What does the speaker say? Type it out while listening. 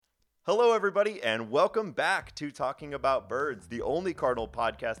Hello, everybody, and welcome back to Talking About Birds, the only Cardinal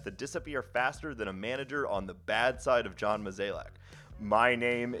podcast to disappear faster than a manager on the bad side of John Mozeliak. My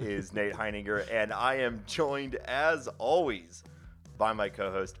name is Nate Heininger, and I am joined, as always, by my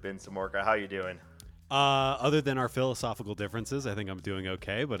co-host, Ben Samorka. How you doing? Other than our philosophical differences, I think I'm doing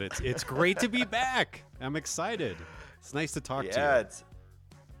okay, but it's great to be back. I'm excited. It's nice to talk to you. Yeah,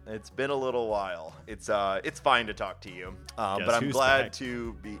 it's been a little while. It's fine to talk to you, but I'm glad back?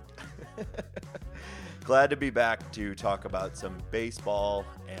 to be glad to be back to talk about some baseball.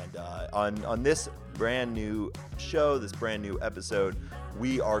 And on this brand new show, this brand new episode,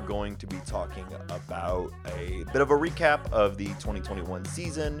 we are going to be talking about a bit of a recap of the 2021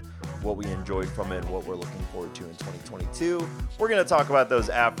 season, what we enjoyed from it, and what we're looking forward to in 2022. We're going to talk about those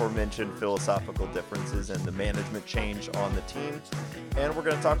aforementioned philosophical differences and the management change on the team. And we're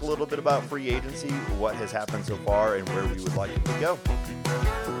going to talk a little bit about free agency, what has happened so far, and where we would like it to go.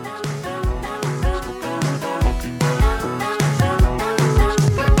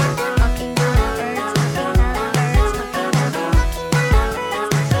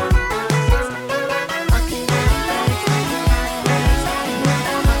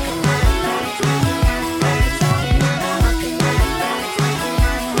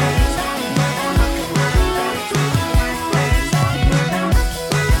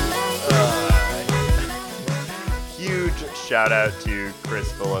 Shout out to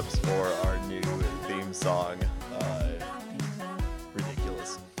Chris Phillips for our new theme song.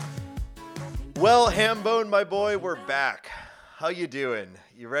 Ridiculous. Well, Hambone, my boy, we're back. How you doing?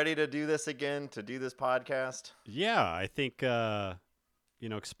 You ready to do this again, to do this podcast? Yeah, I think,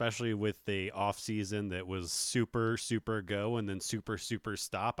 especially with the off season that was super, super go and then super, super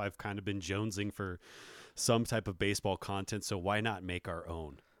stop, I've kind of been jonesing for some type of baseball content. So why not make our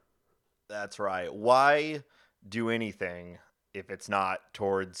own? That's right. Why do anything if it's not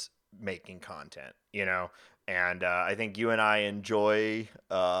towards making content, And I think you and I enjoy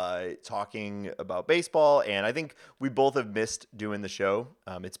talking about baseball, and I think we both have missed doing the show.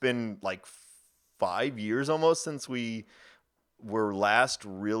 It's been like 5 years almost since we were last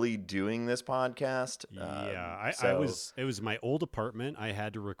really doing this podcast. It was my old apartment. I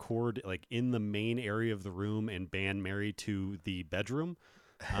had to record like in the main area of the room and band Married to the Bedroom.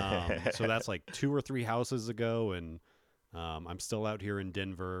 So that's like 2 or 3 houses ago, and I'm still out here in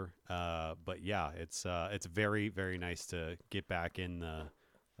Denver. But yeah, it's very, very nice to get back in the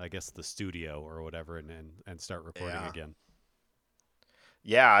studio or whatever and start recording again.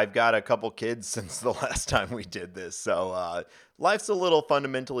 Yeah, I've got a couple kids since the last time we did this, so life's a little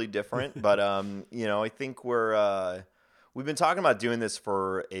fundamentally different. But I think we've been talking about doing this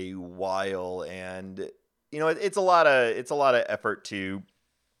for a while, and it's a lot of effort to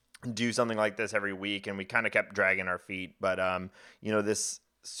do something like this every week, and we kind of kept dragging our feet. But this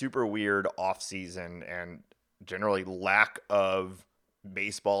super weird off season and generally lack of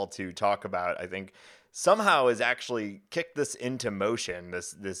baseball to talk about, I think somehow has actually kicked this into motion.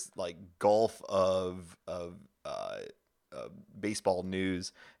 This like gulf of baseball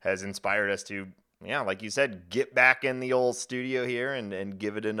news has inspired us to, like you said, get back in the old studio here and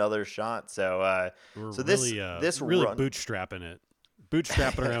give it another shot. So this really run, bootstrapping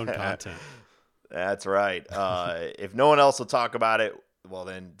our own content. That's right. If no one else will talk about it, well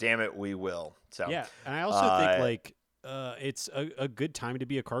then, damn it, we will. So yeah, and I also think it's a good time to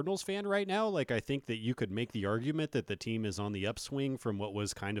be a Cardinals fan right now. Like, I think that you could make the argument that the team is on the upswing from what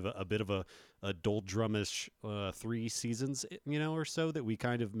was kind of a bit of a doldrumish 3 seasons, or so that we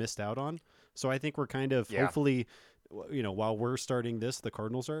kind of missed out on. So I think we're kind of hopefully, while we're starting this, the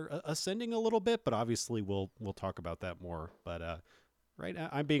Cardinals are ascending a little bit, but obviously we'll talk about that more. But right now,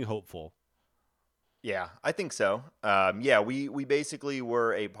 I'm being hopeful. Yeah, I think so. We basically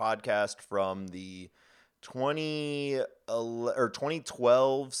were a podcast from the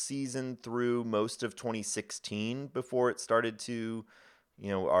 2012 season through most of 2016 before it started to,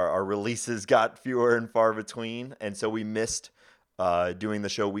 our releases got fewer and far between. And so we missed doing the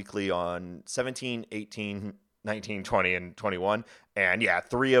show weekly on 17, 18, 19, 20, and 21. And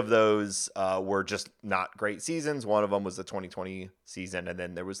 3 of those were just not great seasons. One of them was the 2020 season. And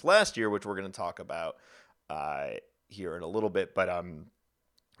then there was last year, which we're going to talk about here in a little bit. But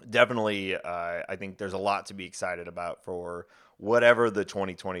definitely, I think there's a lot to be excited about for whatever the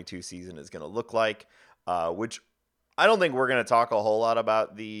 2022 season is going to look like, which I don't think we're going to talk a whole lot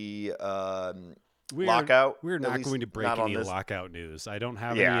about the lockout. We're not going to break any lockout news. I don't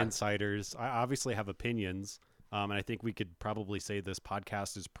have any insiders. I obviously have opinions, and I think we could probably say this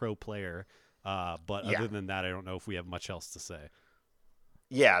podcast is pro player. But other than that, I don't know if we have much else to say.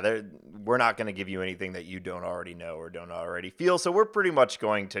 yeah, we're not going to give you anything that you don't already know or don't already feel. So we're pretty much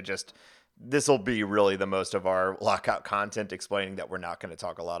going to just, this will be really the most of our lockout content, explaining that we're not going to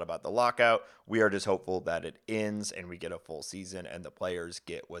talk a lot about the lockout. We are just hopeful that it ends and we get a full season and the players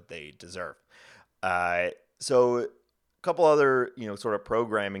get what they deserve. So a couple other, sort of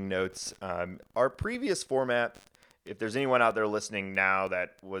programming notes. Our previous format, if there's anyone out there listening now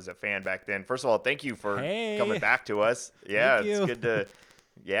that was a fan back then, first of all, thank you for coming back to us. Yeah, it's good to,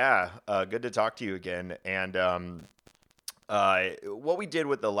 good to talk to you again. And what we did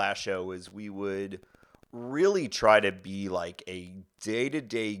with the last show is we would really try to be like a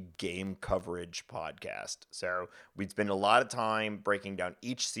day-to-day game coverage podcast. So we'd spend a lot of time breaking down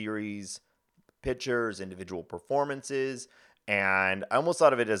each series, pitchers, individual performances, and I almost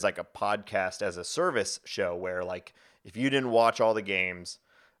thought of it as like a podcast as a service show where, like, if you didn't watch all the games,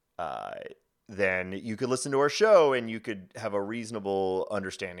 then you could listen to our show and you could have a reasonable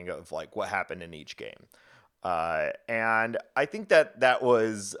understanding of like what happened in each game. And I think that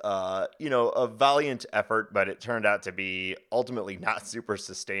was, a valiant effort, but it turned out to be ultimately not super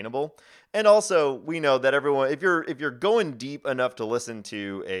sustainable. And also, we know that everyone, if you're going deep enough to listen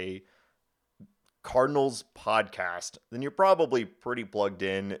to a Cardinals podcast, then you're probably pretty plugged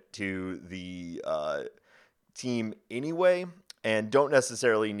in to the team anyway, and don't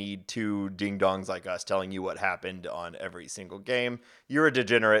necessarily need two ding-dongs like us telling you what happened on every single game. You're a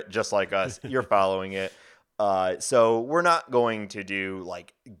degenerate just like us. You're following it. So we're not going to do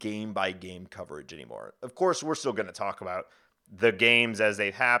like game-by-game coverage anymore. Of course, we're still going to talk about the games as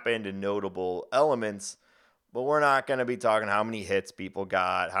they've happened and notable elements, but we're not going to be talking how many hits people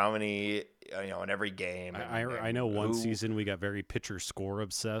got, how many, in every game. I know one season we got very pitcher score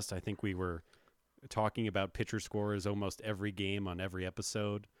obsessed. I think we were talking about pitcher scores almost every game on every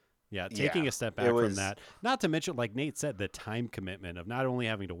episode. Yeah, taking a step back from that. Not to mention, like Nate said, the time commitment of not only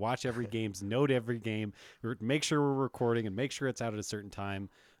having to watch every game, note every game, make sure we're recording and make sure it's out at a certain time.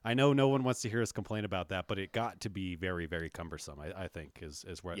 I know no one wants to hear us complain about that, but it got to be very, very cumbersome, I think, is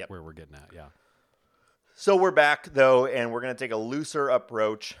where we're getting at, yeah. So we're back, though, and we're going to take a looser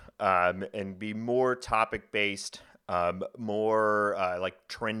approach and be more topic-based, more like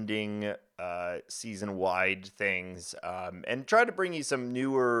trending season-wide things, and try to bring you some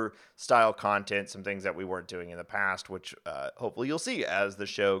newer style content, some things that we weren't doing in the past, which hopefully you'll see as the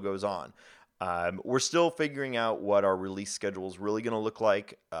show goes on. We're still figuring out what our release schedule is really going to look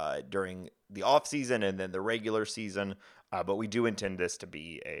like during the off-season and then the regular season, but we do intend this to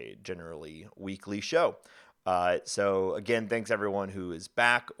be a generally weekly show. So again, thanks everyone who is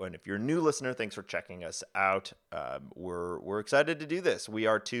back. And if you're a new listener, thanks for checking us out. We're excited to do this. We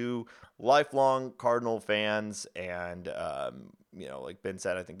are two lifelong Cardinal fans. And, like Ben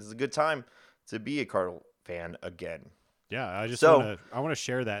said, I think this is a good time to be a Cardinal fan again. Yeah. I just want to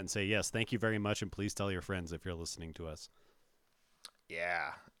share that and say, yes, thank you very much. And please tell your friends if you're listening to us.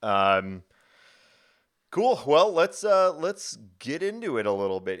 Yeah. Cool. Well, let's get into it a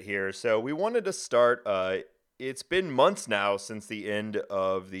little bit here. So we wanted to start. It's been months now since the end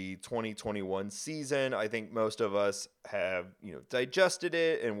of the 2021 season. I think most of us have digested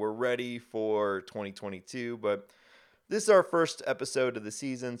it and we're ready for 2022. But this is our first episode of the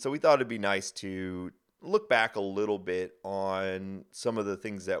season, so we thought it'd be nice to look back a little bit on some of the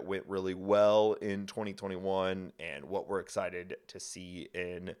things that went really well in 2021 and what we're excited to see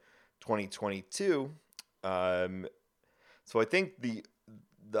in 2022. So I think the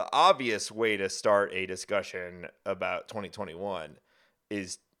obvious way to start a discussion about 2021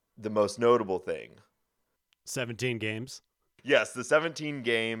 is the most notable thing. 17 games. Yes, the 17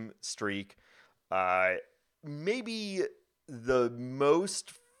 game streak. Maybe the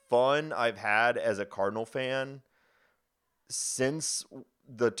most fun I've had as a Cardinal fan since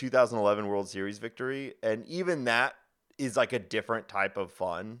the 2011 World Series victory. And even that is like a different type of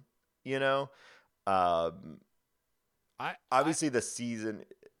fun, obviously the season.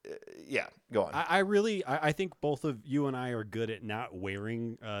 Yeah, go on. I think both of you and I are good at not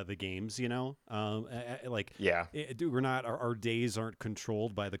wearing the games. Yeah, we're not. Our days aren't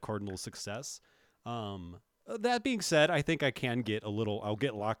controlled by the Cardinals' success. That being said, I think I can get I'll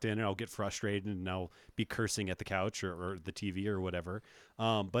get locked in and I'll get frustrated and I'll be cursing at the couch or the TV or whatever.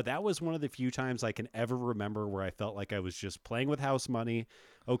 But that was one of the few times I can ever remember where I felt like I was just playing with house money.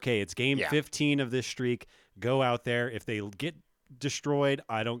 Okay, it's game 15 of this streak. Go out there. If they get destroyed,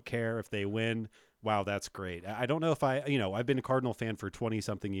 I don't care. If they win, wow, that's great. I don't know if I've been a Cardinal fan for 20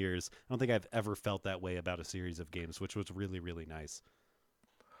 something years. I don't think I've ever felt that way about a series of games, which was really, really nice.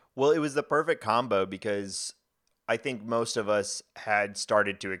 Well, it was the perfect combo because I think most of us had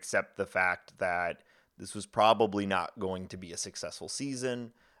started to accept the fact that This was probably not going to be a successful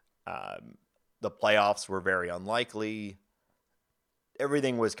season. The playoffs were very unlikely.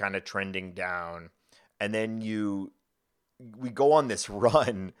 Everything was kind of trending down. And then we go on this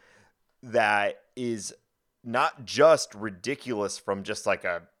run that is not just ridiculous from just like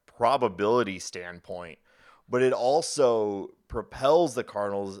a probability standpoint, but it also propels the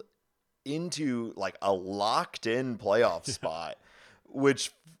Cardinals into like a locked in playoff spot,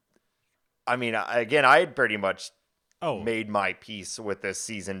 which, I mean, again, I had pretty much made my peace with this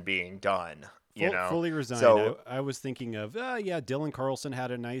season being done. Fully resigned. So I was thinking of, Dylan Carlson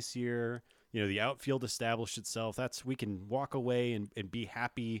had a nice year. The outfield established itself. We can walk away and be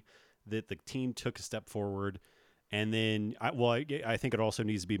happy that the team took a step forward. And then, I think it also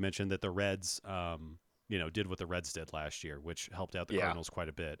needs to be mentioned that the Reds, did what the Reds did last year, which helped out the Cardinals quite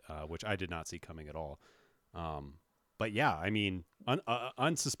a bit, which I did not see coming at all. But yeah, I mean,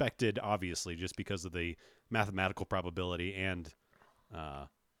 unsuspected, obviously, just because of the mathematical probability and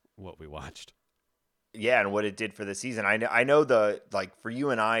what we watched. Yeah, and what it did for the season. I know for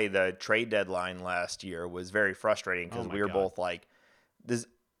you and I, the trade deadline last year was very frustrating because we were both like, this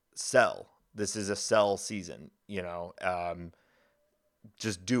is a sell season,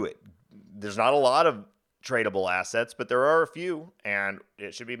 just do it. There's not a lot of tradable assets, but there are a few, and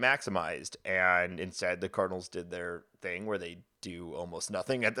it should be maximized. And instead, the Cardinals did their thing where they do almost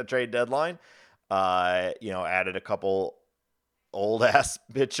nothing at the trade deadline. Added a couple old ass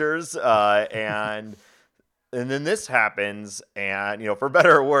pitchers, and then this happens, and for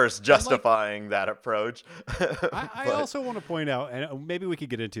better or worse, justifying that approach. I also want to point out, and maybe we could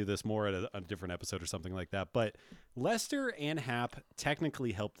get into this more at a different episode or something like that, but Lester and Happ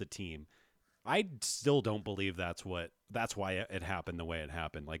technically helped the team. I still don't believe that's why it happened the way it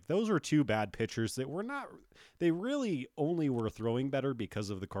happened. Like, those were two bad pitchers that they really only were throwing better because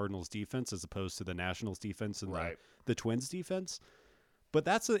of the Cardinals defense as opposed to the Nationals defense and the Twins defense. But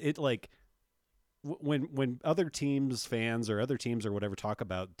when other teams, fans or other teams or whatever talk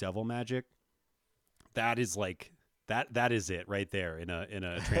about devil magic, that is like that is it right there in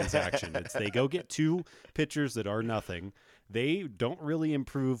a transaction. It's they go get two pitchers that are nothing. They don't really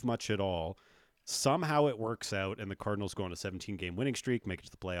improve much at all. Somehow it works out, and the Cardinals go on a 17-game winning streak, make it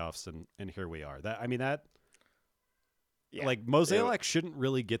to the playoffs, and here we are. Mozeliak shouldn't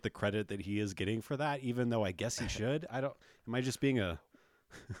really get the credit that he is getting for that, even though I guess he should. Am I just being a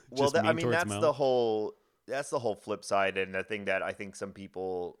that's the whole flip side, and the thing that I think some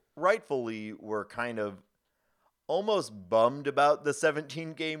people rightfully were kind of almost bummed about the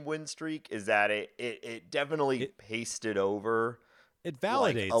 17-game win streak is that it definitely pasted over. It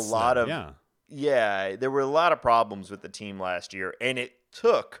validates a lot of there were a lot of problems with the team last year, and it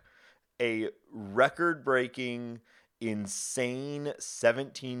took a record-breaking, insane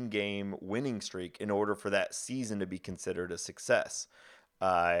 17-game winning streak in order for that season to be considered a success.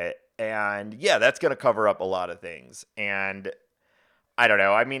 And that's going to cover up a lot of things. And I don't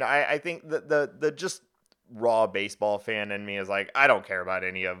know. I mean, I think the just raw baseball fan in me is like, I don't care about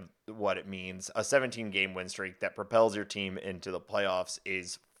any of what it means. A 17-game win streak that propels your team into the playoffs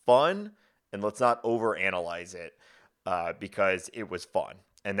is fun, and let's not overanalyze it because it was fun.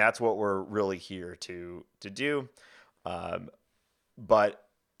 And that's what we're really here to do. But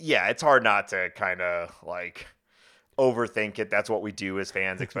yeah, it's hard not to kind of like overthink it. That's what we do as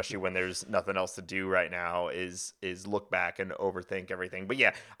fans, especially when there's nothing else to do right now is look back and overthink everything. But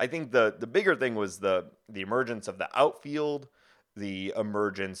yeah, I think the bigger thing was the emergence of the outfield, the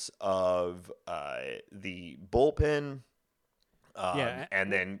emergence of the bullpen,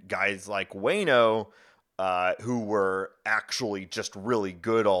 and then guys like Waino, who were actually just really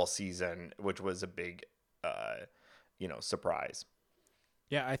good all season, which was a big surprise.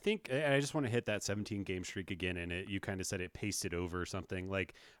 Yeah, I think I just want to hit that 17-game streak again, and you kind of said it pasted over something.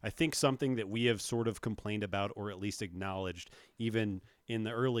 Like, I think something that we have sort of complained about, or at least acknowledged, even in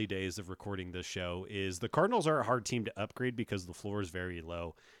the early days of recording this show, is the Cardinals are a hard team to upgrade because the floor is very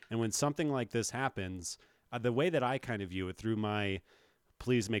low. And when something like this happens, the way that I kind of view it through my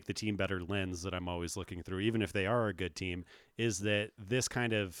please make the team better lens that I'm always looking through, even if they are a good team, is that this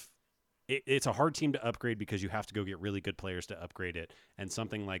kind of it's a hard team to upgrade because you have to go get really good players to upgrade it. And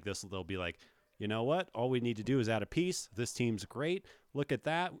something like this, they'll be like, you know what? All we need to do is add a piece. This team's great. Look at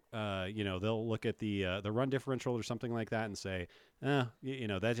that. They'll look at the run differential or something like that and say, that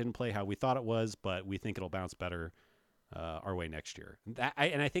didn't play how we thought it was, but we think it'll bounce better our way next year.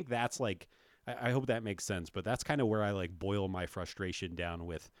 I think that's like, I hope that makes sense, but that's kind of where I like boil my frustration down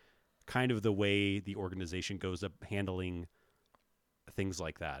with kind of the way the organization goes up handling things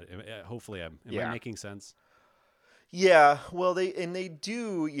like that. Hopefully, am I making sense? Yeah, well, they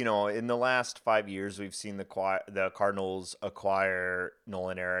do. In the last 5 years, we've seen the Cardinals acquire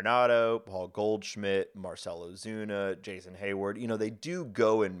Nolan Arenado, Paul Goldschmidt, Marcell Ozuna, Jason Hayward. They do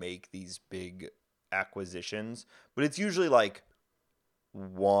go and make these big acquisitions, but it's usually like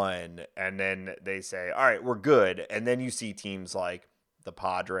one, and then they say, "All right, we're good," and then you see teams like the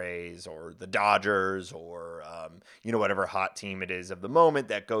Padres or the Dodgers or whatever hot team it is of the moment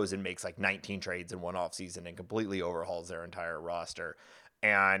that goes and makes like 19 trades in one offseason and completely overhauls their entire roster.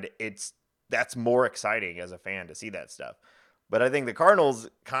 And that's more exciting as a fan to see that stuff. But I think the Cardinals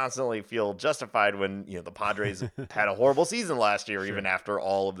constantly feel justified when the Padres had a horrible season last year, Sure. even after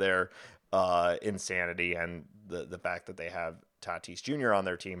all of their insanity and the fact that they have Tatis Jr. on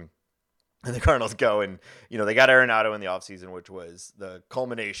their team. And the Cardinals go and, they got Arenado in the offseason, which was the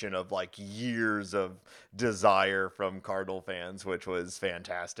culmination of like years of desire from Cardinal fans, which was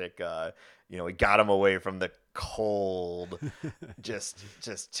fantastic. We got him away from the cold, just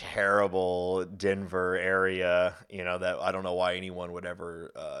terrible Denver area, that I don't know why anyone would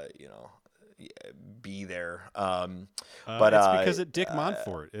ever, be there. But it's because of Dick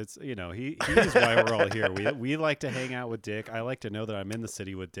Monfort. It's he is why we're all here. We like to hang out with Dick. I like to know that I'm in the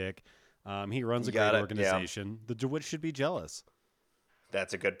city with Dick. He runs a great organization. Yeah. The DeWitt should be jealous.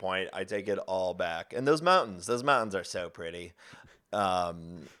 That's a good point. I take it all back. And those mountains are so pretty. I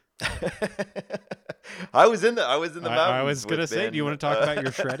was in the mountains. I was gonna say, do you want to talk about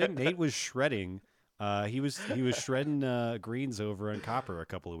your shredding? Nate was shredding. He was shredding greens over in Copper a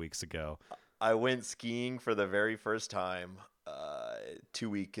couple of weeks ago. I went skiing for the very first time 2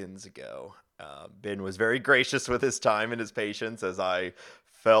 weekends ago. Ben was very gracious with his time and his patience as I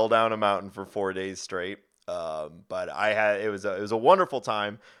fell down a mountain for 4 days straight. But it was a wonderful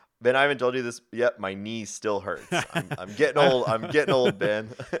time. Ben, I haven't told you this yet. My knee still hurts. I'm getting old. I'm getting old, Ben.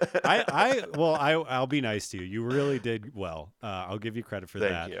 I'll be nice to you. You really did well. I'll give you credit for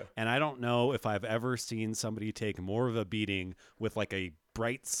that. Thank you. And I don't know if I've ever seen somebody take more of a beating with like a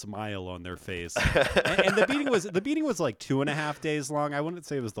bright smile on their face. and the beating was like 2.5 days long. I wouldn't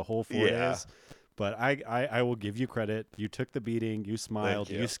say it was the whole 4 days. But I will give you credit. You took the beating. You smiled.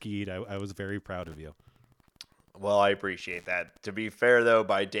 You skied. I was very proud of you. Well, I appreciate that. To be fair, though,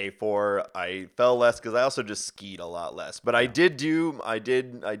 by day 4, I fell less because I also just skied a lot less. But I did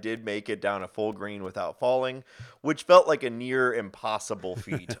make it down a full green without falling, which felt like a near impossible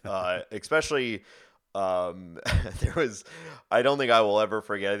feat. Especially, there was. I don't think I will ever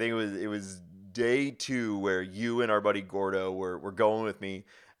forget. I think it was day 2 where you and our buddy Gordo were going with me.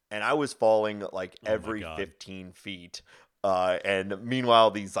 And I was falling like every 15 feet. And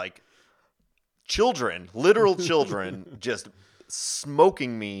meanwhile, these like literal children, just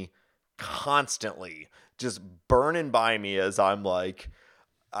smoking me constantly, just burning by me as I'm like,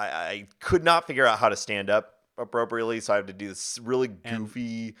 I could not figure out how to stand up appropriately. So I have to do this really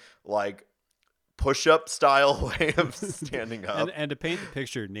goofy, like push-up style way of standing up. And to paint the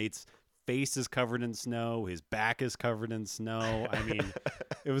picture, Nate's face is covered in snow. His back is covered in snow. I mean,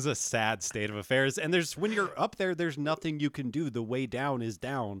 it was a sad state of affairs. And when you're up there, there's nothing you can do. The way down is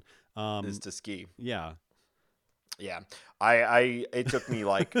down. Is to ski. Yeah. Yeah. It took me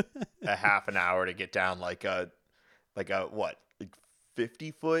like a half an hour to get down like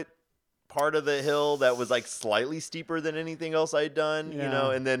 50-foot part of the hill that was like slightly steeper than anything else I'd done,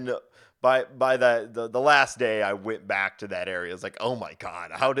 and then by the last day I went back to that area. It's like, oh my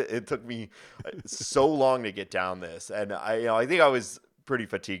God, it took me so long to get down this. And I think I was pretty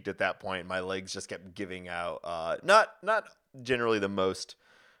fatigued at that point. My legs just kept giving out. Not generally the most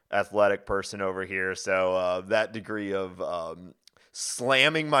athletic person over here. So that degree of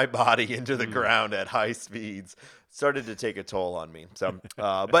slamming my body into the ground at high speeds started to take a toll on me. So,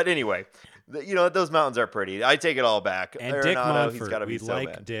 but anyway, those mountains are pretty. I take it all back. And Arenado, Dick Monfort. He's gotta be so like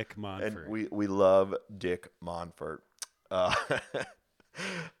mad. Dick Monfort. And we love Dick Monfort.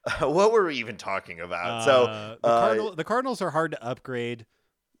 What were we even talking about? The Cardinals are hard to upgrade.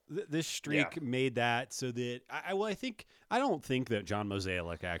 This streak made that so that I don't think that John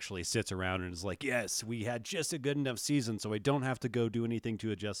Mozeliak actually sits around and is like, yes, we had just a good enough season, so I don't have to go do anything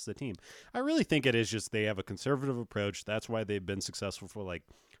to adjust the team. I really think it is just they have a conservative approach. That's why they've been successful for like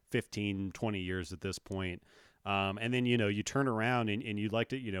 15, 20 years at this point. And then, you turn around and you'd like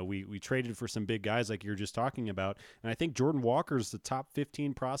to, we traded for some big guys like you're just talking about. And I think Jordan Walker's the top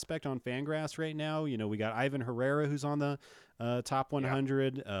 15 prospect on Fangraphs right now. We got Ivan Herrera, who's on the top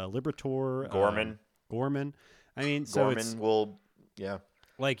 100, Liberatore, Gorman. I mean, so Gorman will,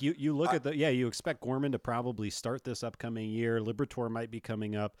 Like you look at you expect Gorman to probably start this upcoming year. Liberatore might be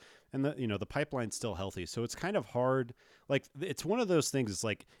coming up, and the pipeline's still healthy. So it's kind of hard. Like it's one of those things. It's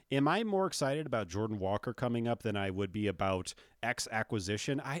like, am I more excited about Jordan Walker coming up than I would be about X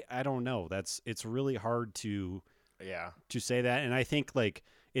acquisition? I don't know. It's really hard to say that. And I think like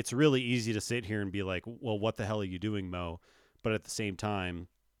it's really easy to sit here and be like, well, what the hell are you doing, Mo? But at the same time,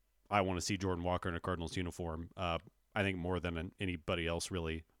 I want to see Jordan Walker in a Cardinals uniform. I think more than anybody else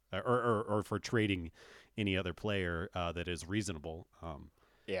really, or for trading any other player that is reasonable.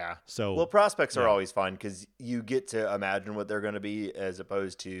 So well, prospects are always fun because you get to imagine what they're going to be as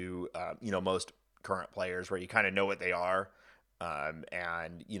opposed to most current players where you kind of know what they are,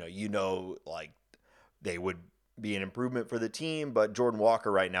 and like they would be an improvement for the team. But Jordan Walker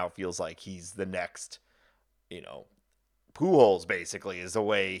right now feels like he's the next, Pujols basically is the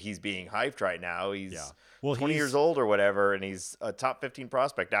way he's being hyped right now. He's 20 years old or whatever, and he's a top 15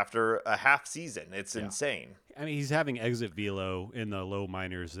 prospect after a half season. It's insane. I mean, he's having exit velo in the low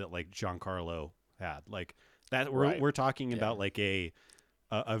minors that like Giancarlo had. Like that, we're talking about like a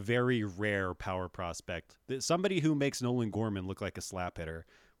very rare power prospect. Somebody who makes Nolan Gorman look like a slap hitter,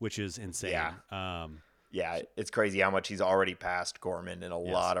 which is insane. Yeah, it's crazy how much he's already passed Gorman in a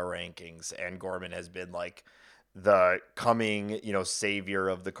lot of rankings, and Gorman has been like the coming, savior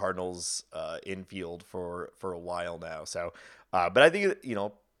of the Cardinals infield for a while now. So, but I think,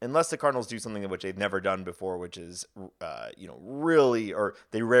 unless the Cardinals do something which they've never done before, which is, really, or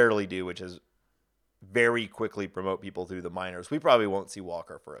they rarely do, which is very quickly promote people through the minors, we probably won't see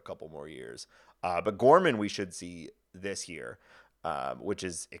Walker for a couple more years. But Gorman we should see this year, which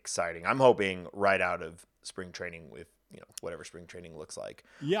is exciting. I'm hoping right out of spring training with, whatever spring training looks like.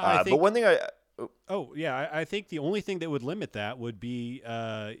 Yeah, I think, but one thing I think the only thing that would limit that would be,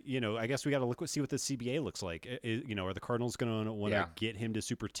 I guess we got to see what the CBA looks like. Are the Cardinals going to want to get him to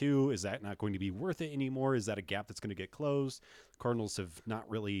Super 2? Is that not going to be worth it anymore? Is that a gap that's going to get closed? The Cardinals have not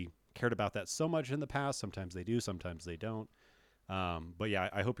really cared about that so much in the past. Sometimes they do, sometimes they don't. But yeah,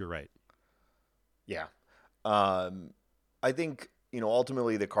 I hope you're right. Yeah. I think,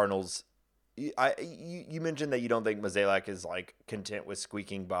 ultimately the Cardinals, you mentioned that you don't think Mozeliak is like content with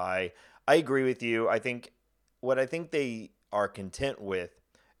squeaking by. I agree with you. I think they are content with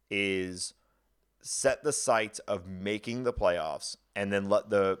is set the sights of making the playoffs and then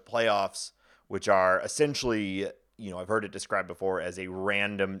let the playoffs, which are essentially, I've heard it described before as a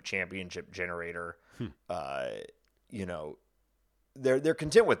random championship generator. They're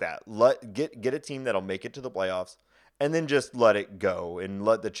content with that. Get a team that'll make it to the playoffs and then just let it go and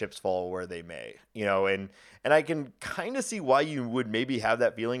let the chips fall where they may, and I can kind of see why you would maybe have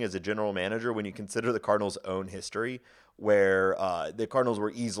that feeling as a general manager when you consider the Cardinals' own history, where the Cardinals were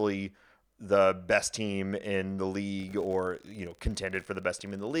easily the best team in the league, or contended for the best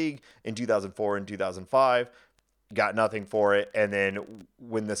team in the league in 2004 and 2005, got nothing for it, and then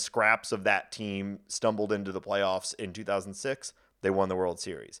when the scraps of that team stumbled into the playoffs in 2006, they won the World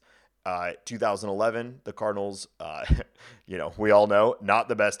Series. 2011, the Cardinals, we all know, not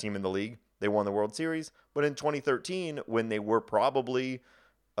the best team in the league. They won the World Series. But in 2013, when they were probably,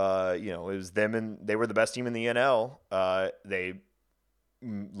 it was them and they were the best team in the NL, they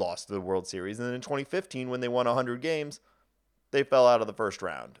lost the World Series. And then in 2015, when they won 100 games, they fell out of the first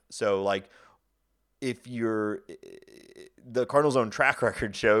round. So, like, the Cardinals' own track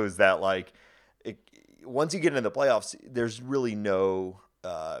record shows that, like, once you get into the playoffs, there's really no...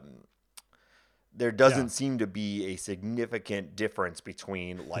 there doesn't seem to be a significant difference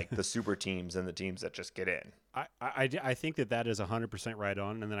between like the super teams and the teams that just get in. I think that is 100% right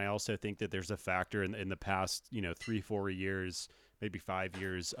on. And then I also think that there's a factor in the past, 3-4 years, maybe 5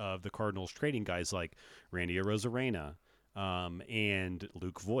 years of the Cardinals trading guys like Randy Arozarena and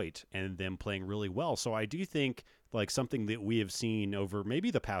Luke Voit and them playing really well. So I do think like something that we have seen over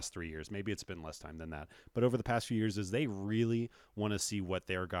maybe the past 3 years, maybe it's been less time than that, but over the past few years is they really want to see what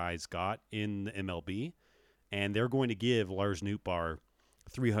their guys got in the MLB, and they're going to give Lars Nootbaar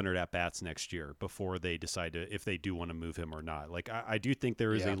 300 at-bats next year before they decide if they do want to move him or not. Like, I do think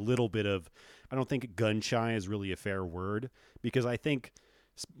there is a little bit of, I don't think gun-shy is really a fair word, because I think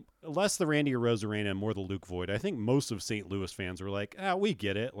less the Randy Arozarena and more the Luke Voit. I think most of St. Louis fans were like, we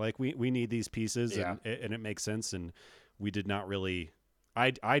get it. Like, we need these pieces, and it makes sense. And we did not really,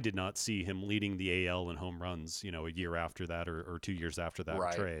 I did not see him leading the AL in home runs, a year after that or 2 years after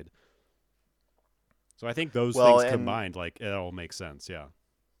that trade. So I think those things combined, like, it all makes sense. Yeah.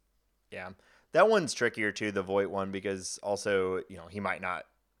 Yeah. That one's trickier too, the Voit one, because also, he might not.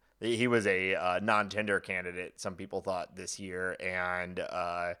 He was a non-tender candidate, some people thought, this year, and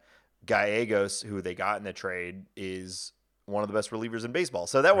Gallegos, who they got in the trade, is one of the best relievers in baseball.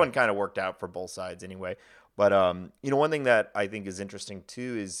 So that one kind of worked out for both sides anyway. But one thing that I think is interesting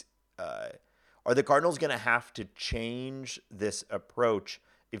too is are the Cardinals going to have to change this approach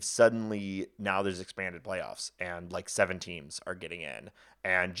if suddenly now there's expanded playoffs and like 7 teams are getting in,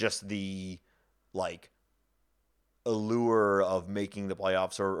 and just the like allure of making the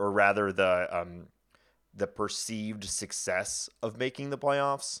playoffs, or rather the perceived success of making the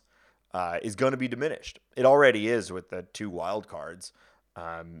playoffs is going to be diminished. It already is with the 2 wild cards.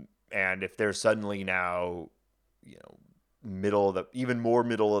 And if there's suddenly now, even more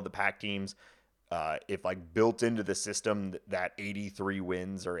middle of the pack teams, if like built into the system that 83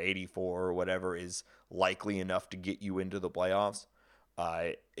 wins or 84 or whatever is likely enough to get you into the playoffs,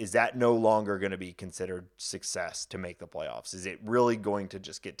 is that no longer going to be considered success to make the playoffs? Is it really going to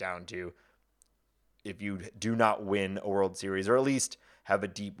just get down to, if you do not win a World Series or at least have a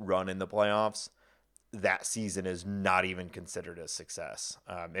deep run in the playoffs, that season is not even considered a success?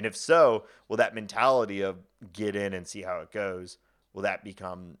 And if so, will that mentality of get in and see how it goes, will that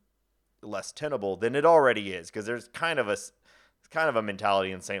become less tenable than it already is? Because there's kind of a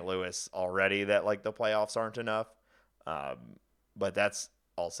mentality in St. Louis already that like the playoffs aren't enough. But that's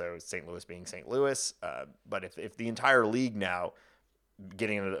also St. Louis being St. Louis. But if the entire league now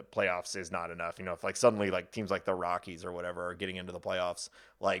getting into the playoffs is not enough, if like suddenly like teams like the Rockies or whatever are getting into the playoffs,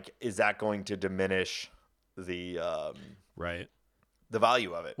 like is that going to diminish the the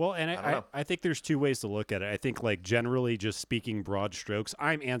value of it? Well, and I think there's 2 ways to look at it. I think like generally just speaking broad strokes,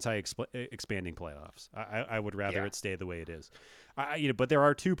 I'm anti-expanding playoffs. I would rather it stay the way it is. But there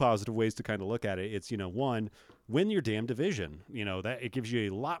are 2 positive ways to kind of look at it. It's, one, win your damn division. That it gives you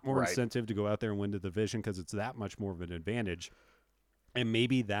a lot more incentive to go out there and win the division because it's that much more of an advantage. And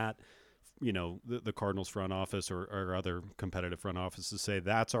maybe that, the Cardinals front office or other competitive front offices say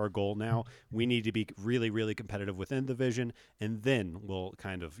that's our goal now. We need to be really, really competitive within the division, and then we'll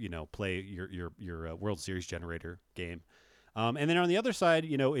kind of, play your World Series generator game. And then on the other side,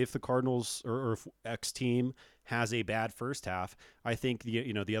 if the Cardinals or if X team has a bad first half, I think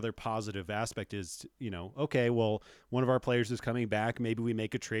the other positive aspect is, okay, well, one of our players is coming back. Maybe we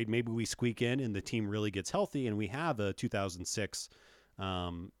make a trade. Maybe we squeak in and the team really gets healthy and we have a 2006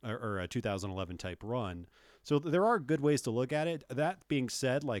 or a 2011 type run. So there are good ways to look at it. That being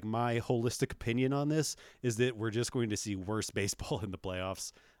said, like my holistic opinion on this is that we're just going to see worse baseball in the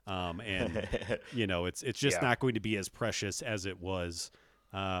playoffs. And it's just not going to be as precious as it was.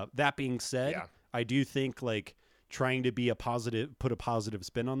 That being said, I do think like trying to be put a positive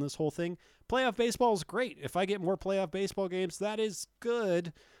spin on this whole thing. Playoff baseball is great. If I get more playoff baseball games, that is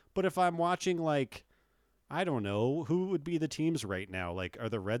good. But if I'm watching like, I don't know, who would be the teams right now? Like, are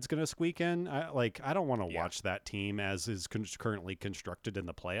the Reds going to squeak in? I don't want to watch that team as is currently constructed in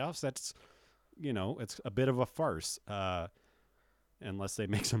the playoffs. That's, it's a bit of a farce. Unless they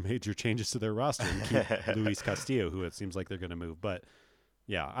make some major changes to their roster and keep Luis Castillo, who it seems like they're going to move. But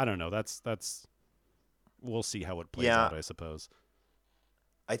yeah, I don't know. That's we'll see how it plays out, I suppose.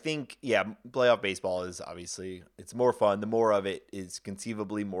 I think, playoff baseball is obviously, it's more fun. The more of it is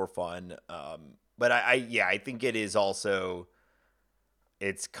conceivably more fun. But I think it is also,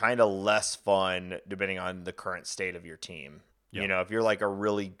 it's kind of less fun depending on the current state of your team. Yep. If you're like a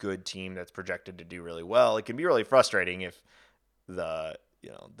really good team that's projected to do really well, it can be really frustrating if the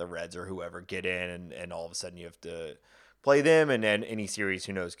Reds or whoever get in and all of a sudden you have to play them, and then any series,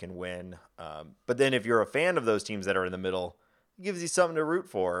 who knows, can win. But then if you're a fan of those teams that are in the middle, it gives you something to root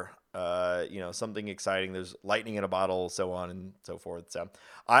for. Something exciting. There's lightning in a bottle, so on and so forth. So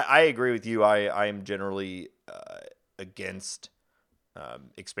I agree with you. I am generally against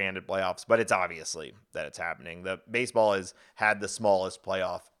expanded playoffs, but it's obviously that it's happening. The baseball has had the smallest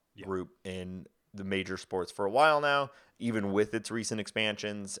playoff group in the major sports for a while now, even with its recent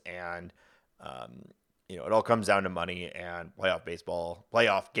expansions. And, it all comes down to money, and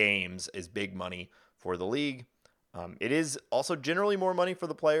playoff games is big money for the league. It is also generally more money for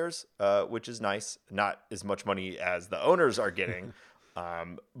the players, which is nice. Not as much money as the owners are getting,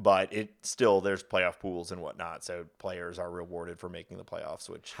 but there's playoff pools and whatnot, so players are rewarded for making the playoffs.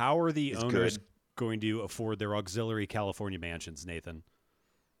 Which how are the owners going to afford their auxiliary California mansions, Nathan?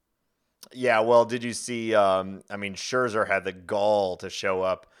 Yeah, well, did you see? Scherzer had the gall to show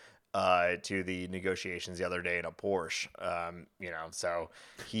up to the negotiations the other day in a Porsche. So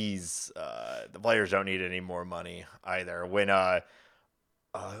he's the players don't need any more money either. When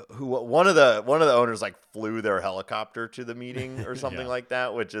one of the owners like flew their helicopter to the meeting or something like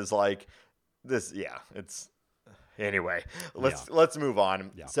that, which is like this. Yeah, it's anyway. Let's move on.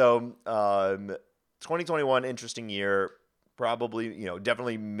 Yeah. So 2021, interesting year. Probably,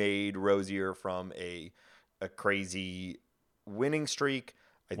 definitely made rosier from a crazy winning streak.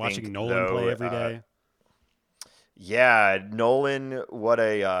 I Watching think, Nolan though, play every day. Yeah, Nolan, what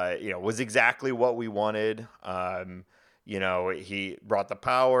a was exactly what we wanted. He brought the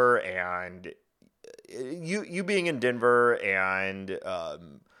power, and you being in Denver, and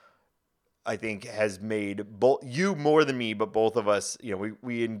I think has made both you more than me, but both of us,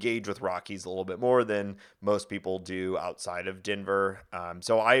 we engage with Rockies a little bit more than most people do outside of Denver.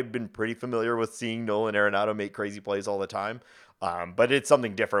 So I've been pretty familiar with seeing Nolan Arenado make crazy plays all the time. But it's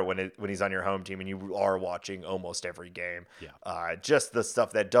something different when he's on your home team and you are watching almost every game. Yeah. Just the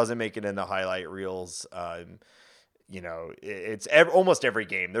stuff that doesn't make it in the highlight reels. Almost every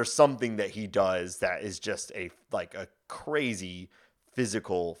game. There's something that he does that is just a crazy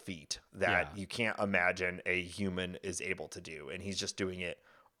physical feat that you can't imagine a human is able to do, and he's just doing it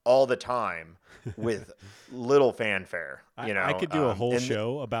all the time with little fanfare. I could do a whole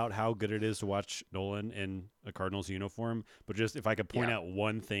show about how good it is to watch Nolan in a Cardinals uniform, but just if I could point out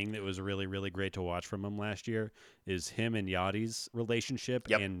one thing that was really, really great to watch from him last year is him and Yadi's relationship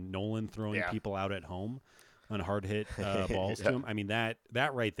and Nolan throwing people out at home on hard hit balls to him. I mean, that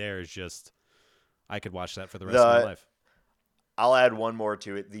right there is just, I could watch that for the rest of my life. I'll add one more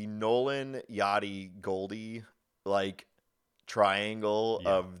to it. The Nolan, Yadi, Goldie, triangle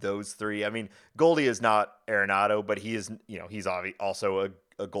of those three. I mean, Goldie is not Arenado, but he is, he's also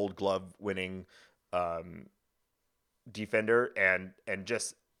a Gold Glove winning defender and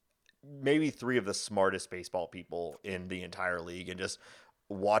just maybe three of the smartest baseball people in the entire league, and just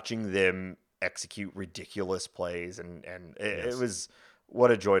watching them execute ridiculous plays and it was what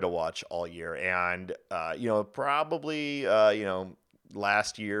a joy to watch all year. And probably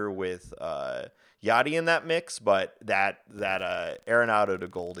last year with Yadi in that mix, but that Arenado to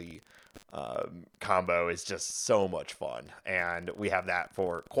Goldie combo is just so much fun, and we have that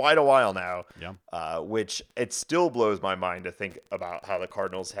for quite a while now. Which it still blows my mind to think about how the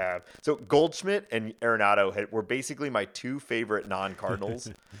Cardinals have. So Goldschmidt and Arenado were basically my two favorite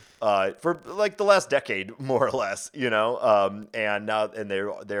non-Cardinals for the last decade, more or less. And now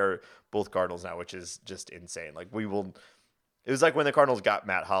they're both Cardinals now, which is just insane. It was like when the Cardinals got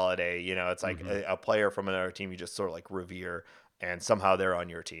Matt Holliday. It's like a player from another team you just sort of revere, and somehow they're on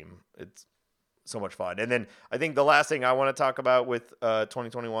your team. It's so much fun. And then I think the last thing I want to talk about with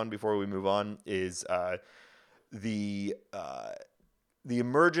 2021 before we move on is the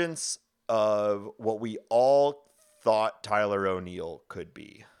emergence of what we all thought Tyler O'Neill could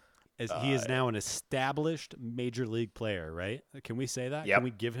be. As he is now an established major league player, right? Can we say that? Yep. Can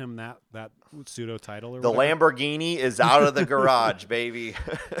we give him that pseudo title or the whatever? Lamborghini is out of the garage, baby.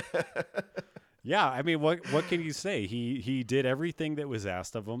 Yeah, I mean, what can you say? He did everything that was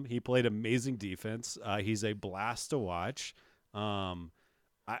asked of him. He played amazing defense. He's a blast to watch. I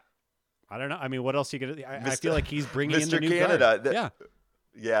don't know. I mean, what else you gonna? I feel like he's bringing in the new Canada.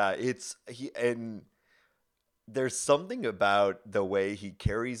 Yeah. And there's something about the way he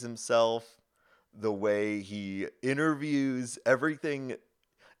carries himself, the way he interviews, everything.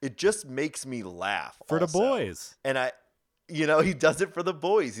 It just makes me laugh. For the boys. And he does it for the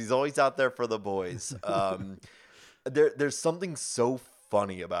boys. He's always out there for the boys. There's something so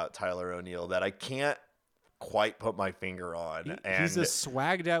funny about Tyler O'Neill that I can't quite put my finger on. He's a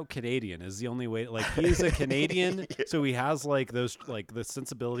swagged out Canadian is the only way. He's a Canadian, so he has those the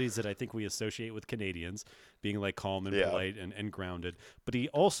sensibilities that I think we associate with Canadians, being calm and polite and grounded. But he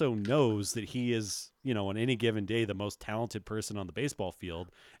also knows that he is, on any given day, the most talented person on the baseball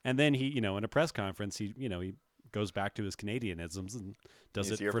field. And then he, in a press conference, he goes back to his Canadianisms and does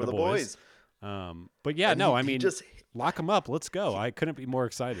it for the boys. But yeah, and I mean, just lock him up. Let's go. I couldn't be more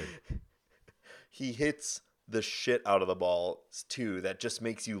excited. He hits the shit out of the ball too. That just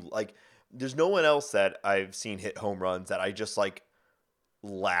makes you there's no one else that I've seen hit home runs that I just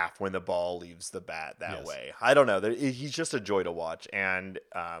laugh when the ball leaves the bat that way. I don't know. He's just a joy to watch. And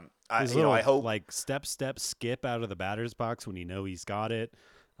I hope step, skip out of the batter's box when he's got it.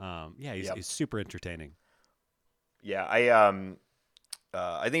 He's super entertaining. Yeah,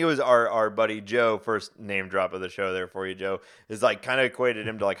 I think it was our buddy Joe, first name drop of the show there for you, Joe, is kind of equated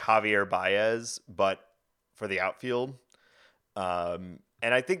him to Javier Baez, but for the outfield. And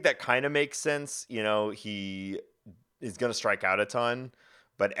I think that kind of makes sense. He is going to strike out a ton,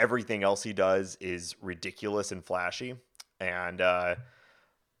 but everything else he does is ridiculous and flashy. And,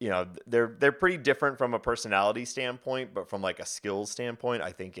 they're pretty different from a personality standpoint, but from a skills standpoint,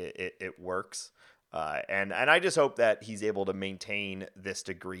 I think it works. And I just hope that he's able to maintain this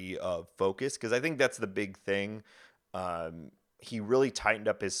degree of focus, because I think that's the big thing. He really tightened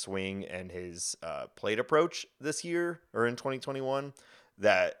up his swing and his plate approach this year, or in 2021,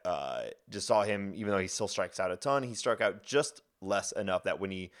 that just saw him, even though he still strikes out a ton, he struck out just less enough that when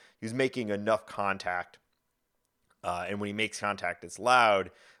he was making enough contact, and when he makes contact, it's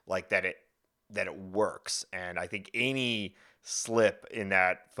loud, like that it works. And I think any slip in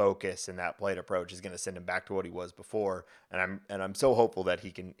that focus and that plate approach is going to send him back to what he was before. And I'm so hopeful that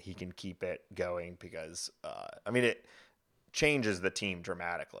he can keep it going, because it changes the team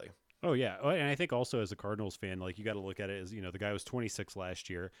dramatically. Oh yeah, and I think also as a Cardinals fan, like you got to look at it as, the guy was 26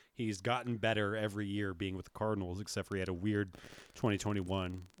 last year. He's gotten better every year being with the Cardinals, except for he had a weird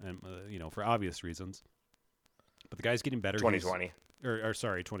 2021, and for obvious reasons. But the guy's getting better. 2020, or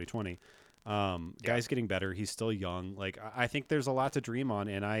sorry, 2020. Guy's getting better. He's still young. Like I think there's a lot to dream on,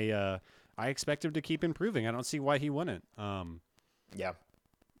 and I expect him to keep improving. I don't see why he wouldn't. I'm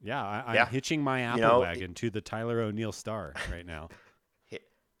hitching my Apple wagon to the Tyler O'Neill star right now.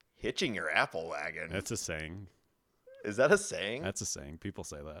 Hitching your Apple wagon. That's a saying. Is that a saying? That's a saying. People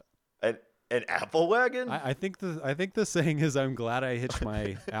say that. An Apple wagon? I think the saying is, I'm glad I hitched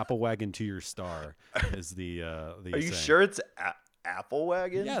my Apple wagon to your star. Is the Are you saying. sure it's Apple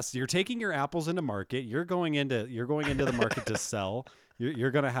wagon? Yes, you're taking your apples into market. You're going into the market to sell.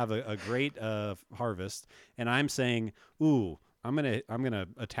 You're going to have a great harvest, and I'm saying, ooh, I'm gonna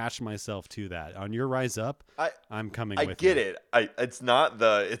attach myself to that. On your rise up, I'm coming with you. I get it.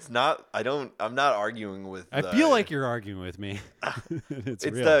 I'm not arguing with I feel like you're arguing with me. It's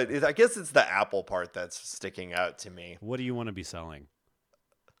real. I guess it's the Apple part that's sticking out to me. What do you want to be selling?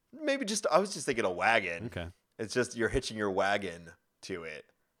 Maybe I was just thinking a wagon. Okay. It's just you're hitching your wagon to it.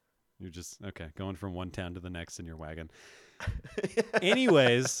 You're just going from one town to the next in your wagon.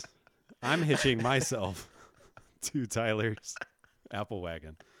 Anyways, I'm hitching myself to Tyler's Apple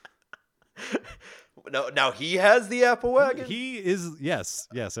wagon. No, now he has the Apple wagon? He is, yes,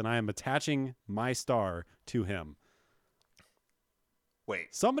 and I am attaching my star to him.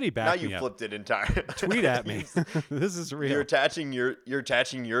 Wait. Somebody back me up. Now you flipped it entirely. Tweet at me. This is real. You're attaching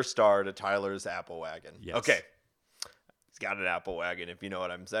your star to Tyler's Apple wagon. Yes. Okay. He's got an Apple wagon, if you know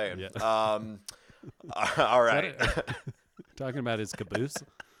what I'm saying. Yeah. All right. Talking about his caboose?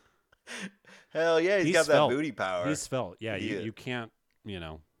 Hell yeah, he's got that booty power. He's felt. Yeah, you can't,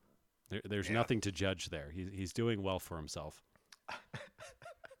 there's nothing to judge there. He's doing well for himself.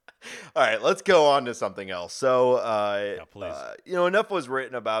 All right, let's go on to something else. So, please. Enough was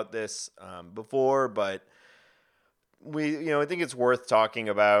written about this before, but I think it's worth talking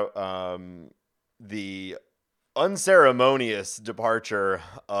about the unceremonious departure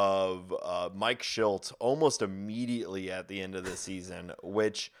of Mike Shildt almost immediately at the end of the season,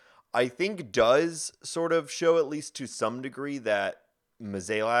 which I think does sort of show, at least to some degree, that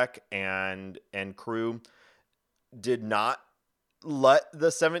Mozeliak and crew did not let the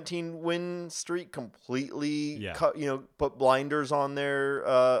 17-win streak completely put blinders on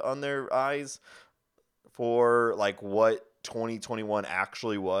their eyes for like what 2021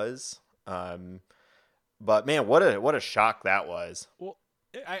 actually was. But man, what a shock that was. Well,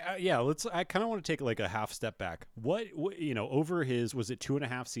 I kind of want to take like a half step back. What over his, was it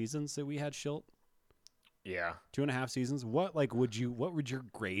 2.5 seasons that we had Shildt? Yeah. 2.5 seasons. What would your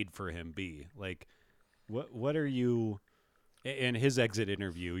grade for him be? Like, what are you, in his exit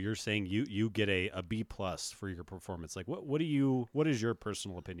interview, you're saying you get a B+ for your performance. Like, what is your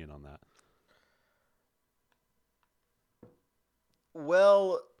personal opinion on that?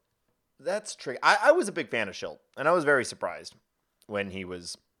 Well, that's tricky. I was a big fan of Shildt, and I was very surprised when he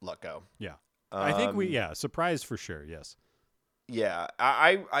was let go. Yeah. I think surprised for sure, yes. Yeah,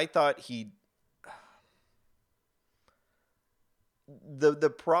 I thought the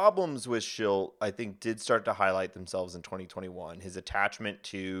problems with Shildt, I think, did start to highlight themselves in 2021. His attachment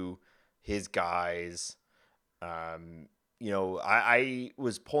to his guys. I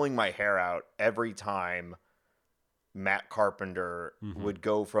was pulling my hair out every time Matt Carpenter would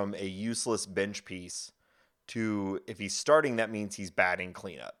go from a useless bench piece to, if he's starting, that means he's batting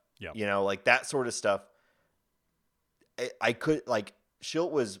cleanup. Yeah. Like that sort of stuff.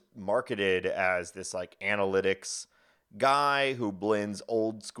 Shildt was marketed as this like analytics guy who blends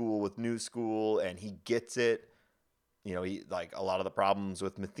old school with new school, and he gets it. He, like, a lot of the problems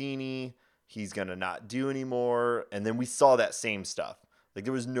with Matheny, he's going to not do anymore. And then we saw that same stuff. Like,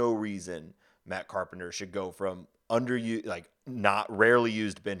 there was no reason Matt Carpenter should go from not rarely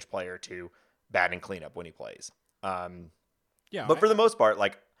used bench player to batting cleanup when he plays. But for the most part,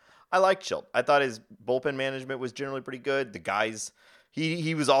 like, I liked Shildt. I thought his bullpen management was generally pretty good. The guys,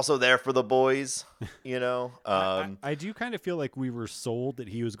 he was also there for the boys, I do kind of feel like we were sold that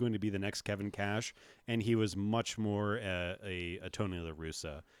he was going to be the next Kevin Cash, and he was much more a Tony La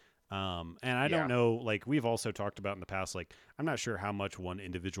Russa. And I don't know, like we've also talked about in the past, like I'm not sure how much one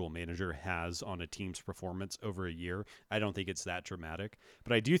individual manager has on a team's performance over a year. I don't think it's that dramatic,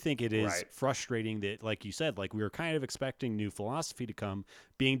 but I do think it is frustrating that, like you said, like we were kind of expecting new philosophy to come,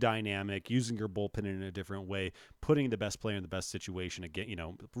 being dynamic, using your bullpen in a different way, putting the best player in the best situation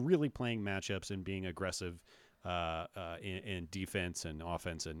again, really playing matchups and being aggressive in defense and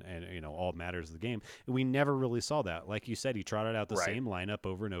offense and all matters of the game. And we never really saw that. Like you said, he trotted out the same lineup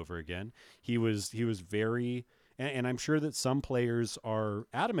over and over again. He was very, and I'm sure that some players are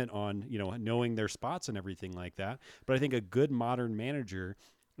adamant on knowing their spots and everything like that. But I think a good modern manager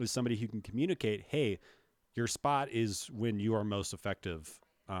is somebody who can communicate, hey, your spot is when you are most effective.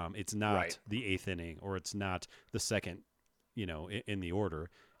 It's not the eighth inning, or it's not the second, in the order.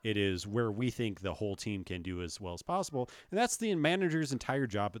 It is where we think the whole team can do as well as possible. And that's the manager's entire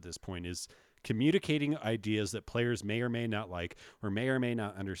job at this point, is communicating ideas that players may or may not like, or may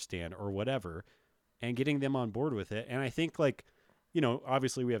not understand, or whatever, and getting them on board with it. And I think,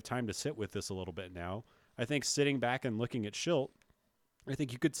 obviously we have time to sit with this a little bit now. I think sitting back and looking at Shildt, I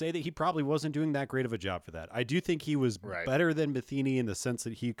think you could say that he probably wasn't doing that great of a job for that. I do think he was better than Matheny in the sense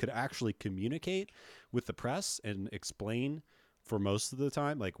that he could actually communicate with the press and explain for most of the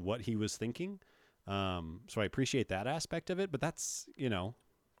time, like what he was thinking. So I appreciate that aspect of it, but that's,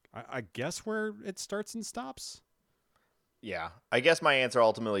 I guess where it starts and stops. Yeah. I guess my answer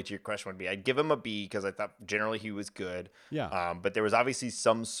ultimately to your question would be I'd give him a B because I thought generally he was good. Yeah. But there was obviously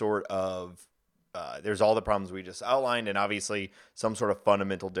some sort of, there's all the problems we just outlined, and obviously some sort of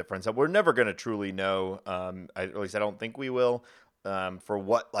fundamental difference that we're never going to truly know. At least I don't think we will. For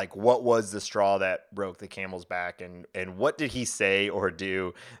what was the straw that broke the camel's back, and what did he say or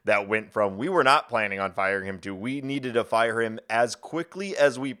do that went from we were not planning on firing him to we needed to fire him as quickly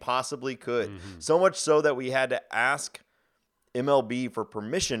as we possibly could. Mm-hmm. So much so that we had to ask MLB for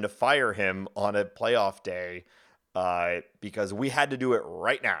permission to fire him on a playoff day because we had to do it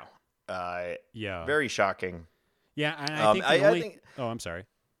right now. Very shocking. Yeah, and I think oh, I'm sorry.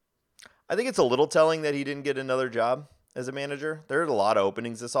 I think it's a little telling that he didn't get another job as a manager. There are a lot of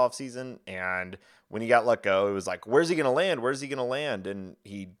openings this offseason, and when he got let go, it was like, where's he going to land? Where's he going to land? And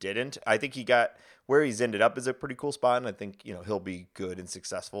he didn't. I think he got where he's ended up is a pretty cool spot, and I think, he'll be good and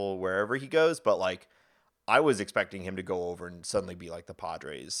successful wherever he goes, but I was expecting him to go over and suddenly be like the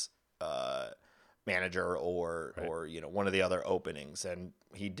Padres manager or one of the other openings, and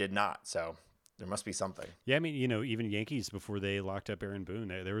he did not. So there must be something. Yeah, I mean, even Yankees, before they locked up Aaron Boone,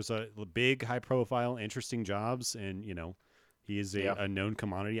 there was a big, high-profile, interesting jobs, and, he is a known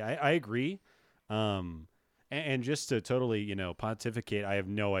commodity. I agree. And just to totally, pontificate, I have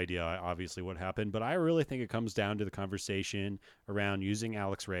no idea, obviously, what happened, but I really think it comes down to the conversation around using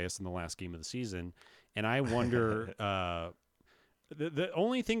Alex Reyes in the last game of the season, and I wonder... The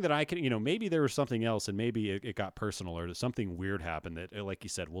only thing that I can, maybe there was something else and maybe it got personal or something weird happened that, like you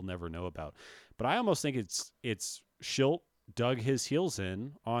said, we'll never know about. But I almost think it's Shildt dug his heels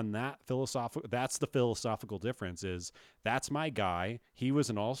in on that philosophical. That's the philosophical difference is that's my guy. He was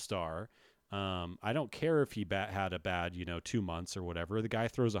an all-star. I don't care if he had a bad, 2 months or whatever. The guy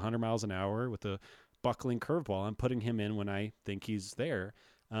throws 100 miles an hour with a buckling curveball. I'm putting him in when I think he's there.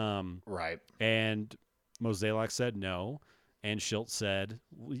 Right. And Mozeliak said no. And Shildt said,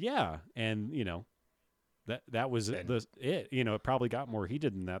 well, yeah. And, that was it. It probably got more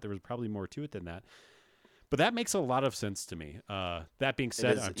heated than that. There was probably more to it than that. But that makes a lot of sense to me. That being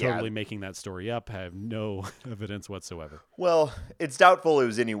said, I'm totally making that story up. I have no evidence whatsoever. Well, it's doubtful it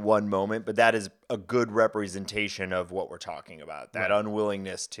was any one moment, but that is a good representation of what we're talking about. That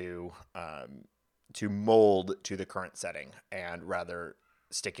unwillingness to mold to the current setting and rather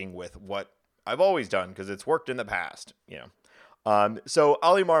sticking with what I've always done because it's worked in the past, So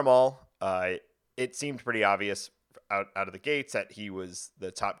Oli Marmol, it seemed pretty obvious out of the gates that he was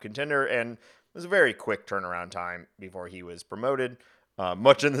the top contender, and it was a very quick turnaround time before he was promoted,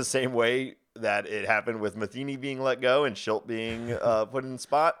 much in the same way that it happened with Matheny being let go and Shildt being put in the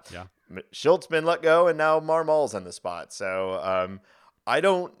spot. Yeah, Schildt's been let go, and now Marmol's in the spot. So I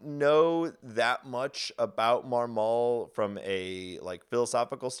don't know that much about Marmol from a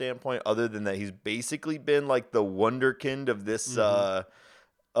philosophical standpoint, other than that he's basically been the wunderkind of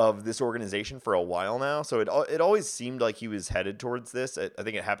this organization for a while now. So it always seemed like he was headed towards this. I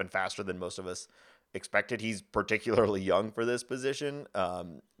think it happened faster than most of us expected. He's particularly young for this position,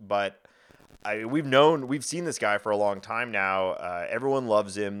 but we've seen this guy for a long time now. Everyone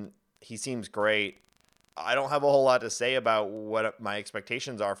loves him. He seems great. I don't have a whole lot to say about what my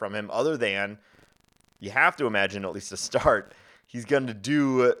expectations are from him other than you have to imagine, at least to start, he's going to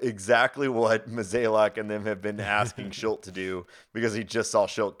do exactly what Mazalak and them have been asking Schilt to do, because he just saw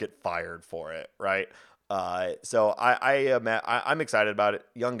Schilt get fired for it, right? So I'm excited about it.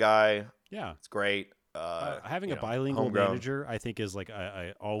 Young guy, Yeah, it's great. having a bilingual homegrown. manager, I think, is like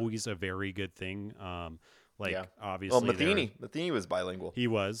always a very good thing. Like Yeah. Well, obviously, Matheny was bilingual. he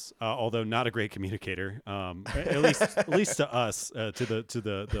was, although not a great communicator. At least to us, to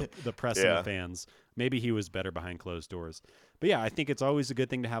the press and the fans. Maybe he was better behind closed doors. But yeah, I think it's always a good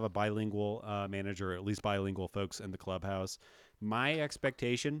thing to have a bilingual manager, or at least bilingual folks in the clubhouse. My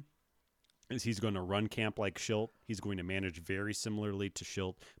expectation is he's going to run camp like Schilt. He's going to manage very similarly to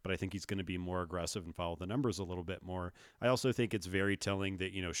Schilt, but I think he's going to be more aggressive and follow the numbers a little bit more. I also think it's very telling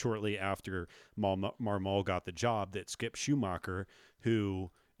that, shortly after Marmol got the job, that Skip Schumacher, who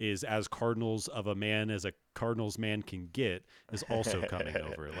is as Cardinals of a man as a Cardinals man can get, is also coming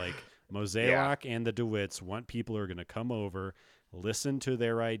over. Like, Mozeliak and the DeWitts want people who are going to come over, listen to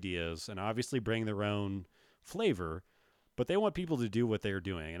their ideas, and obviously bring their own flavor, but they want people to do what they're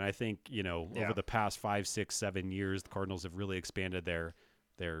doing. And I think, over the past 5, 6, 7 years, the Cardinals have really expanded their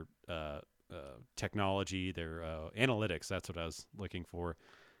technology, their analytics. That's what I was looking for.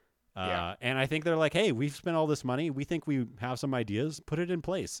 And I think they're like, hey, we've spent all this money. We think we have some ideas. Put it in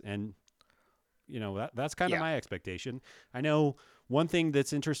place. And, that's kind of my expectation. I know one thing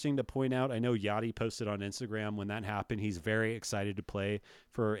that's interesting to point out, I know Yachty posted on Instagram when that happened, he's very excited to play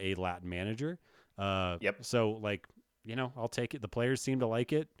for a Latin manager. So, I'll take it. The players seem to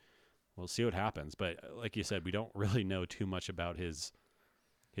like it. We'll see what happens. But like you said, we don't really know too much about his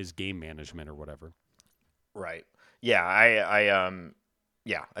game management or whatever. Right. Yeah. I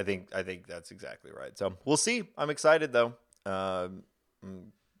think that's exactly right. So we'll see. I'm excited though.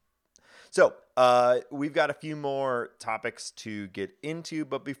 So we've got a few more topics to get into,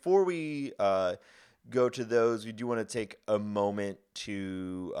 but before we go to those, we do want to take a moment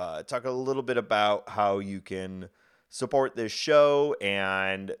to talk a little bit about how you can support this show,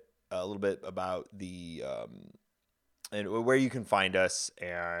 and a little bit about the and where you can find us,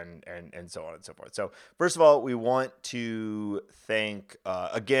 and so on and so forth. So first of all, we want to thank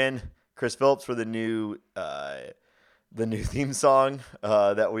again Chris Phillips for the new theme song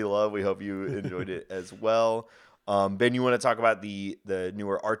that we love. We hope you enjoyed it as well. Ben, you want to talk about the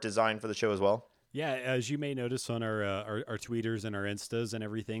newer art design for the show as well? Yeah, as you may notice on our tweeters and our Instas and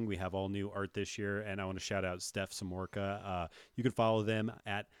everything, we have all new art this year, and I want to shout out Steph Samorka. You can follow them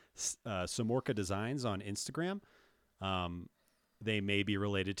at Samorka Designs on Instagram. They may be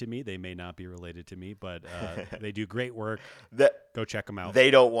related to me. They may not be related to me, but they do great work. Go check them out.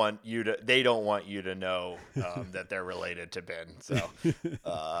 They don't want you to know that they're related to Ben. So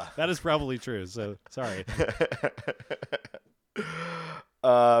that is probably true. So sorry.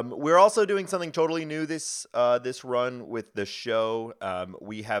 We're also doing something totally new this run with the show.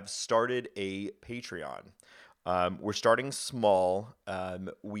 We have started a Patreon. We're starting small.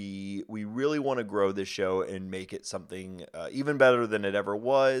 We really want to grow this show and make it something even better than it ever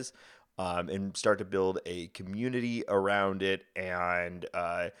was, and start to build a community around it, and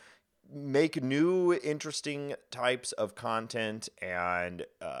make new interesting types of content, and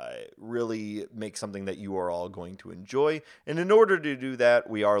really make something that you are all going to enjoy. And in order to do that,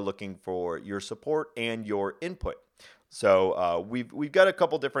 we are looking for your support and your input. So we've got a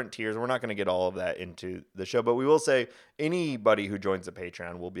couple different tiers. We're not going to get all of that into the show, but we will say anybody who joins the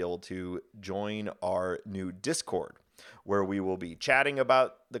Patreon will be able to join our new Discord, where we will be chatting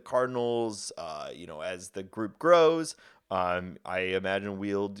about the Cardinals, as the group grows. I imagine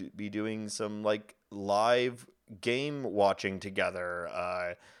we'll be doing some live game watching together,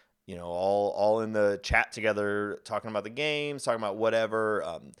 all in the chat together, talking about the games, talking about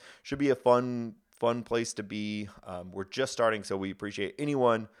whatever. Should be a fun place to be. We're just starting, so we appreciate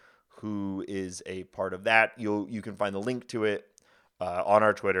anyone who is a part of that. You can find the link to it on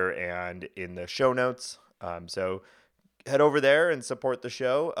our Twitter and in the show notes. So head over there and support the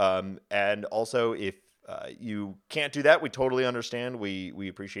show. And also, if you can't do that, we totally understand. We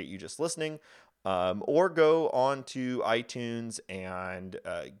appreciate you just listening. Or go on to iTunes and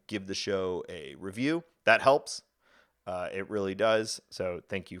give the show a review. That helps. It really does. So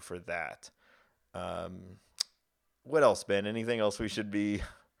thank you for that. What else, Ben? Anything else we should be?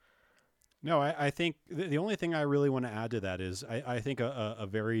 No, I think the only thing I really want to add to that is I think a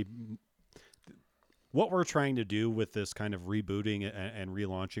very what we're trying to do with this kind of rebooting and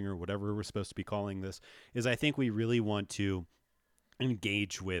relaunching, or whatever we're supposed to be calling this, is I think we really want to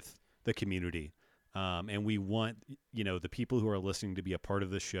engage with the community. And we want, the people who are listening to be a part of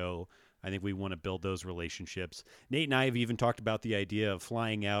the show. I think we want to build those relationships. Nate and I have even talked about the idea of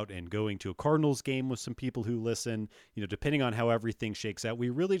flying out and going to a Cardinals game with some people who listen. Depending on how everything shakes out, we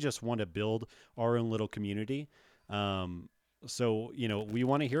really just want to build our own little community. So, we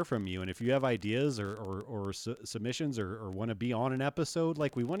want to hear from you. And if you have ideas or submissions or want to be on an episode,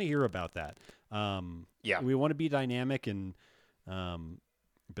 like, we want to hear about that. We want to be dynamic and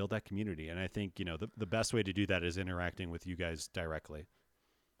build that community. And I think, the best way to do that is interacting with you guys directly.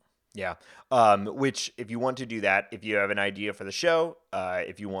 Yeah. Which, if you want to do that, if you have an idea for the show,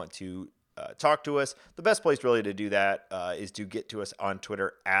 if you want to talk to us, the best place really to do that is to get to us on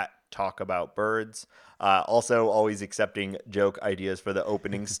Twitter at Talk About Birds. Also, always accepting joke ideas for the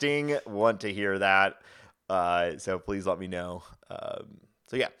opening sting. Want to hear that. So please let me know.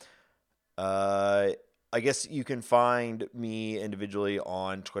 I guess you can find me individually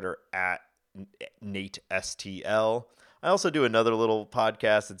on Twitter at NateSTL. I also do another little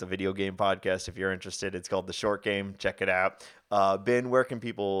podcast. It's a video game podcast. If you're interested, it's called The Short Game. Check it out. Ben, where can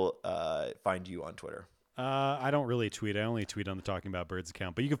people find you on Twitter? I don't really tweet. I only tweet on the Talking About Birds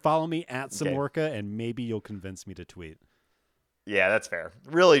account. But you can follow me at Samorka, and maybe you'll convince me to tweet. Yeah, that's fair.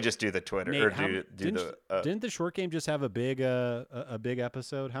 Really, just do the Twitter. Nate, didn't the Short Game just have a big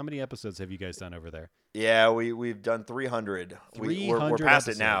episode? How many episodes have you guys done over there? Yeah, we've done 300. We're past episodes.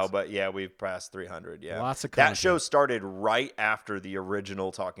 It now, but yeah, we've passed 300. Yeah, lots of content. That show started right after the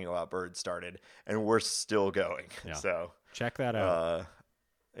original Talking About Birds started, and we're still going. Yeah. So check that out.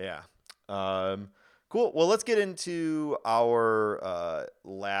 Cool. Well, let's get into our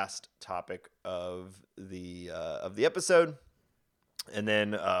last topic of the episode. And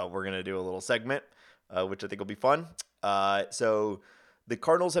then we're going to do a little segment, which I think will be fun. So the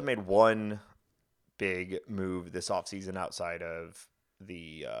Cardinals have made one big move this offseason outside of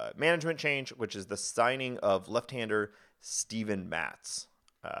the management change, which is the signing of left-hander Steven Matz.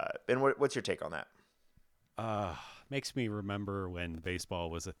 Ben, what's your take on that? Makes me remember when baseball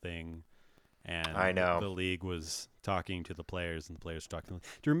was a thing. And I know the league was talking to the players, and the players were talking. Do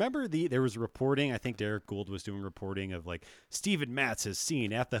you remember there was reporting? I think Derek Gould was doing reporting of like Steven Matz is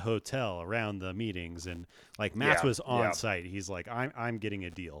seen at the hotel around the meetings, and like Matz was on site. He's like, I'm getting a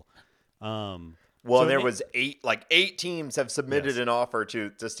deal. Well, there was eight teams have submitted an offer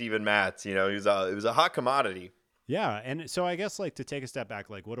to Steven Matz. It was a hot commodity. Yeah, and so I guess to take a step back,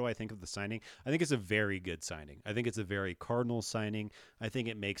 what do I think of the signing? I think it's a very good signing. I think it's a very Cardinals signing. I think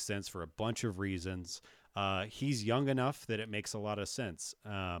it makes sense for a bunch of reasons. He's young enough that it makes a lot of sense.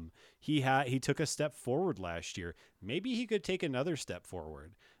 He took a step forward last year. Maybe he could take another step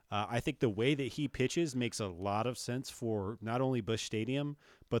forward. I think the way that he pitches makes a lot of sense for not only Busch Stadium,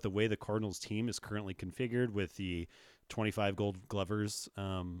 but the way the Cardinals team is currently configured with the 25 Gold Glovers,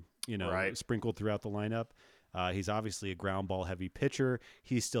 sprinkled throughout the lineup. He's obviously a ground ball heavy pitcher.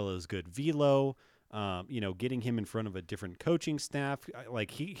 He still has good velo. Getting him in front of a different coaching staff,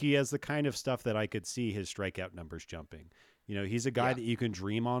 he has the kind of stuff that I could see his strikeout numbers jumping. He's a guy that you can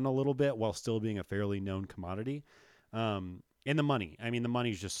dream on a little bit while still being a fairly known commodity. And the money, the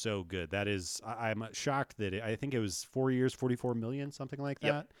money's just so good. That is, I'm shocked that I think it was 4 years, $44 million, something like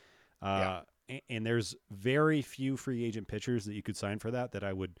that. And there's very few free agent pitchers that you could sign for that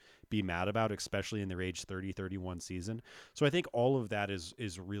I would be mad about, especially in their age 30, 31 season. So I think all of that is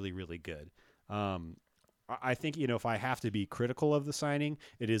really, really good. I think, if I have to be critical of the signing,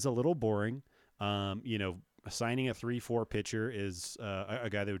 it is a little boring. Signing a 3-4 pitcher is a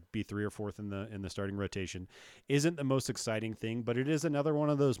guy that would be 3 or 4th in the starting rotation isn't the most exciting thing, but it is another one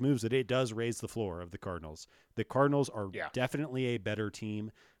of those moves that it does raise the floor of the Cardinals. The Cardinals are definitely a better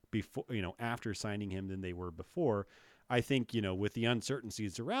team before, after signing him than they were before. I think, with the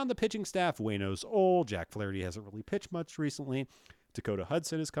uncertainties around the pitching staff, Waino's old, Jack Flaherty hasn't really pitched much recently. Dakota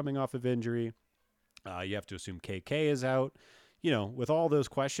Hudson is coming off of injury. You have to assume KK is out. With all those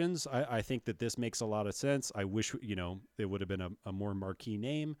questions, I think that this makes a lot of sense. I wish, it would have been a more marquee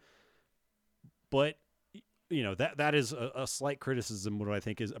name. But, that is a slight criticism, what I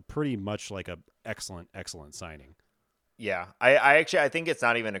think is a pretty much like a excellent signing. Yeah, I think it's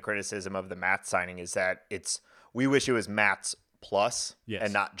not even a criticism of the Matz signing, is that we wish it was Matz plus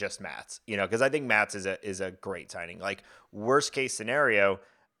and not just Matz, because I think Matz is a great signing. Like, worst case scenario,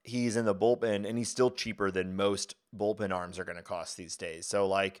 he's in the bullpen and he's still cheaper than most bullpen arms are going to cost these days. So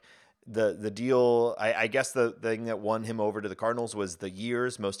like the deal, I guess the thing that won him over to the Cardinals was the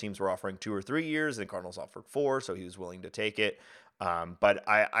years. Most teams were offering 2 or 3 years and the Cardinals offered 4. So he was willing to take it. But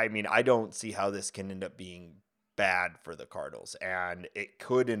I don't see how this can end up being bad for the Cardinals, and it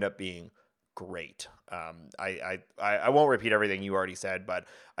could end up being great. I won't repeat everything you already said, but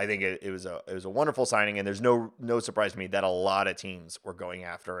I think it was a wonderful signing, and there's no surprise to me that a lot of teams were going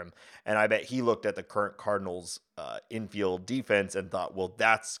after him, and I bet he looked at the current Cardinals infield defense and thought, well,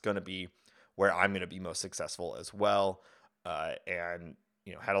 that's going to be where I'm going to be most successful as well, and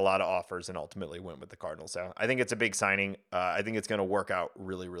had a lot of offers and ultimately went with the Cardinals. So I think it's a big signing. I think it's going to work out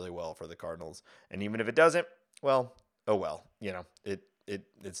really, really well for the Cardinals, and even if it doesn't, well, oh well,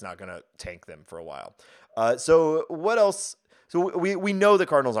 it's not going to tank them for a while. So what else? So we know the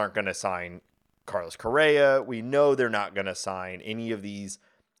Cardinals aren't going to sign Carlos Correa. We know they're not going to sign any of these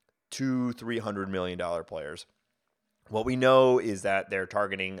 $200-300 million players. What we know is that they're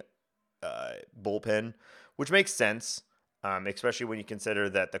targeting bullpen, which makes sense, especially when you consider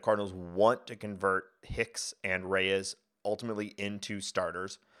that the Cardinals want to convert Hicks and Reyes ultimately into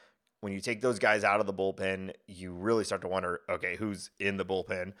starters. When you take those guys out of the bullpen, you really start to wonder, okay, who's in the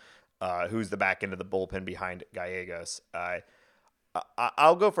bullpen? Who's the back end of the bullpen behind Gallegos?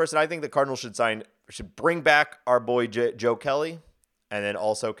 I'll go first, and I think the Cardinals should bring back our boy Joe Kelly, and then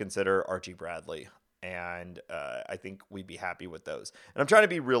also consider Archie Bradley. And I think we'd be happy with those. And I'm trying to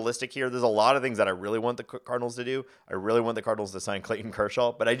be realistic here. There's a lot of things that I really want the Cardinals to do. I really want the Cardinals to sign Clayton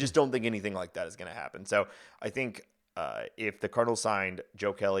Kershaw, but I just don't think anything like that is going to happen. So I think if the Cardinals signed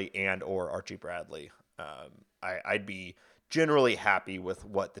Joe Kelly and or Archie Bradley, I'd be generally happy with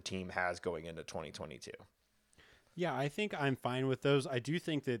what the team has going into 2022. Yeah, I think I'm fine with those. I do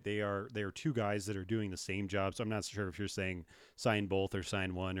think that they are two guys that are doing the same job. So I'm not sure if you're saying sign both or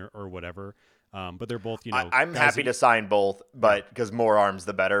sign one or whatever. But they're both, I'm happy to sign both, but because more arms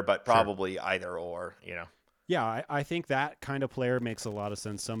the better. But probably either or. Yeah, I think that kind of player makes a lot of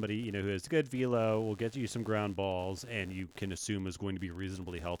sense. Somebody, who has good velo, will get you some ground balls, and you can assume is going to be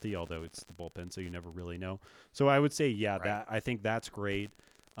reasonably healthy, although it's the bullpen, so you never really know. So I would say, right. I think that's great.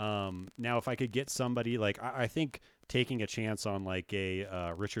 Now, if I could get somebody, I think taking a chance on like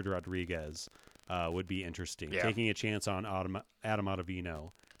a Richard Rodriguez would be interesting. Yeah. Taking a chance on Adam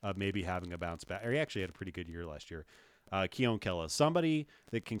Ottavino, maybe having a bounce back. He actually had a pretty good year last year. Keon Kela, somebody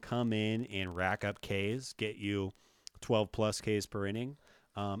that can come in and rack up Ks, get you 12 plus Ks per inning.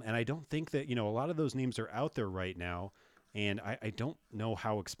 And I don't think that, a lot of those names are out there right now. And I don't know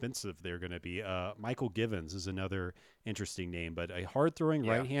how expensive they're going to be. Michael Givens is another interesting name, but a hard-throwing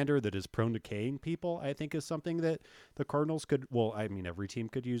right-hander that is prone to K-ing people, I think, is something that the Cardinals could, every team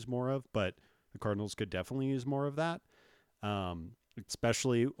could use more of, but the Cardinals could definitely use more of that.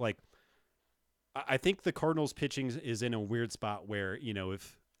 Especially, I think the Cardinals pitching is in a weird spot where,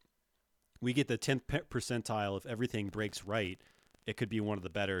 if we get the 10th percentile, if everything breaks right, it could be one of the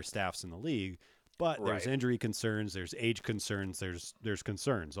better staffs in the league. But there's injury concerns, there's age concerns, there's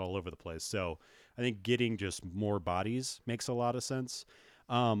concerns all over the place. So I think getting just more bodies makes a lot of sense.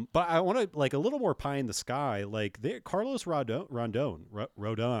 But I want to a little more pie in the sky. Carlos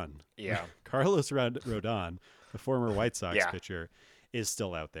Rodon. Yeah. Carlos Rodon, the former White Sox pitcher, is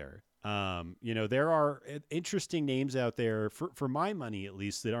still out there. There are interesting names out there for my money, at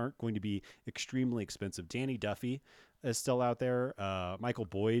least, that aren't going to be extremely expensive. Danny Duffy is still out there. Michael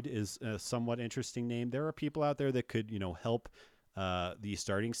Boyd is a somewhat interesting name. There are people out there that could, help the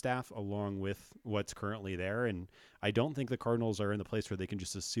starting staff along with what's currently there. And I don't think the Cardinals are in the place where they can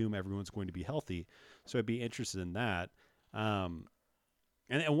just assume everyone's going to be healthy. So I'd be interested in that. And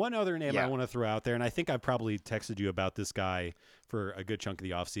one other name I want to throw out there, and I think I've probably texted you about this guy for a good chunk of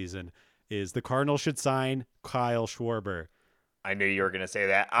the offseason, is the Cardinals should sign Kyle Schwarber. I knew you were going to say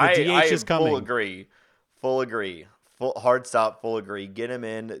that. I is coming. Full agree. Hard stop, full agree. Get him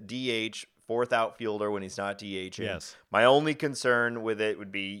in. DH, fourth outfielder when he's not DH. Yes. My only concern with it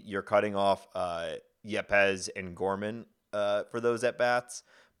would be you're cutting off Yepez and Gorman for those at-bats,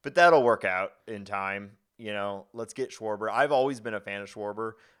 but that'll work out in time. Let's get Schwarber. I've always been a fan of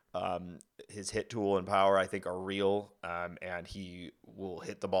Schwarber. His hit tool and power, I think, are real, and he will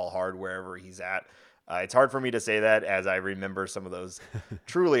hit the ball hard wherever he's at. It's hard for me to say that as I remember some of those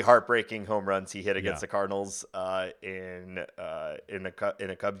truly heartbreaking home runs he hit against the Cardinals in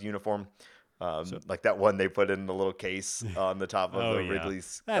a Cubs uniform. Like that one they put in the little case on the top of the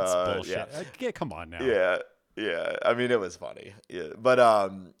Wrigley's. That's bullshit. Yeah, come on now. Yeah. I mean, it was funny. Yeah. But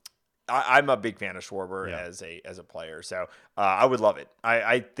I'm a big fan of Schwarber as a player, so I would love it.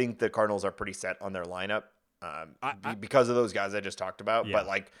 I think the Cardinals are pretty set on their lineup because of those guys I just talked about. Yeah.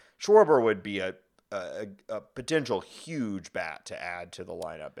 But Schwarber would be a potential huge bat to add to the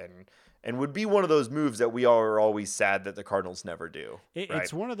lineup, and would be one of those moves that we are always sad that the Cardinals never do.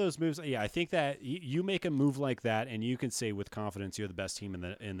 It's one of those moves. Yeah, I think that you make a move like that, and you can say with confidence you're the best team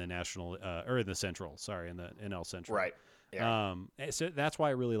in the national or in the Central. Sorry, in the NL Central. Right. Yeah. So that's why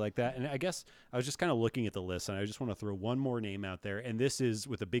I really like that. And I guess I was just kind of looking at the list, and I just want to throw one more name out there. And this is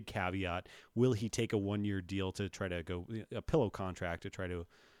with a big caveat: will he take a 1-year deal to try to go a pillow contract to try to,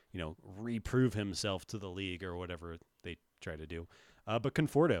 reprove himself to the league or whatever they try to do? But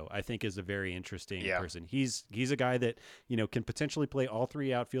Conforto, I think, is a very interesting person. He's a guy that can potentially play all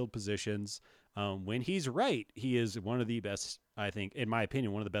 3 outfield positions. When he's right, he is one of the best, I think, in my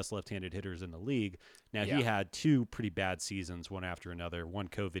opinion, one of the best left-handed hitters in the league. Now, he had 2 pretty bad seasons, one after another, one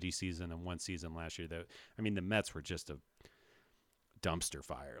COVID-y season and one season last year. The Mets were just a dumpster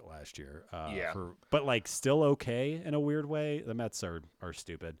fire last year. But still okay in a weird way. The Mets are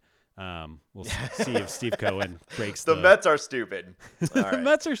stupid. We'll see if Steve Cohen breaks the Mets are stupid. All right. The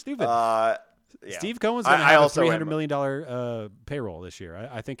Mets are stupid. Steve Cohen's going to have a $300 million payroll this year.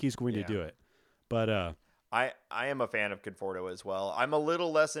 I think he's going to do it. But I am a fan of Conforto as well. I'm a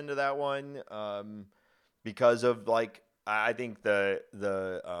little less into that one because of I think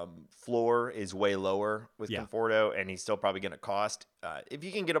the floor is way lower with Conforto, and he's still probably going to cost. If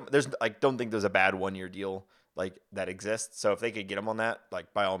you can get him, don't think there's a bad 1-year deal that exists. So if they could get him on that,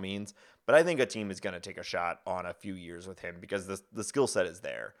 by all means. But I think a team is going to take a shot on a few years with him because the skill set is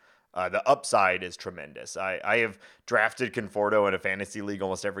there. The upside is tremendous. I have drafted Conforto in a fantasy league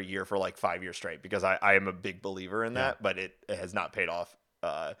almost every year for 5 years straight because I am a big believer in that, but it has not paid off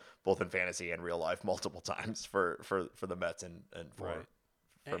both in fantasy and real life multiple times for the Mets and for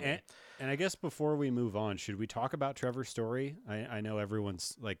me. And I guess before we move on, should we talk about Trevor Story? I know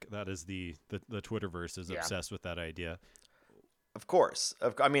everyone's that is the Twitterverse is obsessed with that idea. Of course.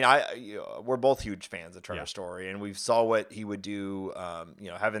 We're both huge fans of Trevor Story, and we saw what he would do,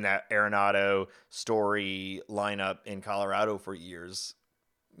 having that Arenado Story lineup in Colorado for years.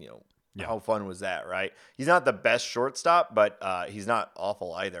 How fun was that, right? He's not the best shortstop, but he's not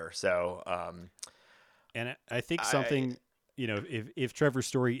awful either. So, and I think something, if Trevor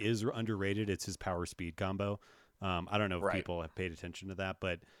Story is underrated, it's his power speed combo. I don't know if people have paid attention to that,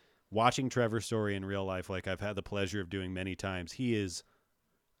 but watching Trevor Story in real life, like I've had the pleasure of doing many times, he is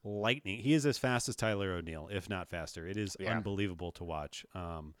lightning. He is as fast as Tyler O'Neill, if not faster. It is unbelievable to watch.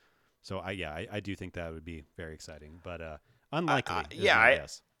 So I do think that would be very exciting, but unlikely.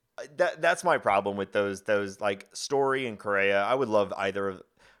 That's my problem with those Story and Correa. I would love either of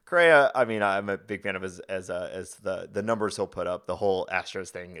Correa. I'm a big fan of as the numbers he'll put up. The whole Astros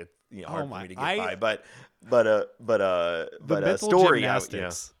thing, it's hard for me to get by. But Story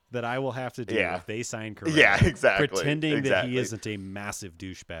gymnastics that I will have to do if they sign Correa. Yeah, exactly. Pretending that he isn't a massive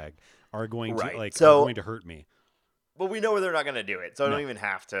douchebag are going to hurt me. Well, we know they're not going to do it, so I don't even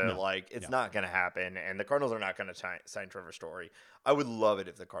have to. It's not going to happen, and the Cardinals are not going to sign Trevor Story. I would love it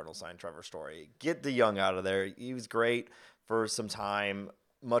if the Cardinals signed Trevor Story. Get the young out of there. He was great for some time.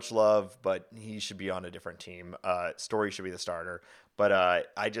 Much love, but he should be on a different team. Story should be the starter, but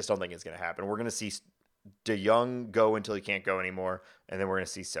I just don't think it's going to happen. We're going to see DeYoung go until he can't go anymore, and then we're going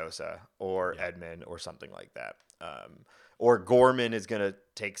to see Sosa or Edman or something like that. Or Gorman is going to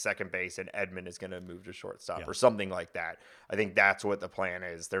take second base and Edman is going to move to shortstop or something like that. I think that's what the plan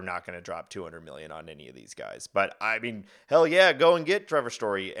is. They're not going to drop $200 million on any of these guys. But, hell yeah, go and get Trevor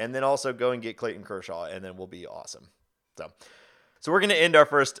Story and then also go and get Clayton Kershaw, and then we'll be awesome. So we're going to end our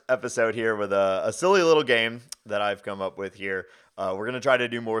first episode here with a silly little game that I've come up with here. We're going to try to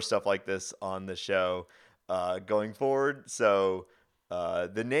do more stuff like this on the show going forward. So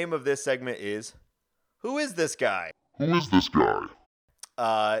the name of this segment is, Who is this guy? Who is this guy?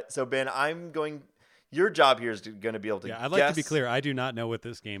 So Ben, your job here is going to be able to guess. I'd like to be clear. I do not know what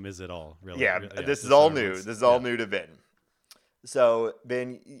this game is at all. Really. This is all new. This is all new to Ben. So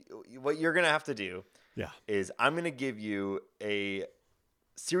Ben, what you're going to have to do is I'm going to give you a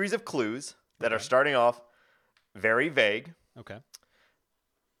series of clues that are starting off very vague. Okay.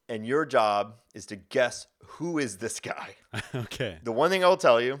 And your job is to guess who is this guy. Okay. The one thing I'll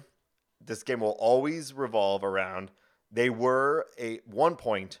tell you, this game will always revolve around they were at one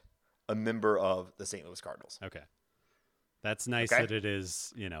point a member of the St. Louis Cardinals. Okay. That's nice that it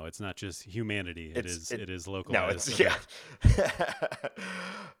is, it's not just humanity. It is localized. No,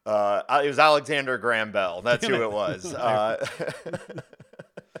 it was Alexander Graham Bell. That's who it was.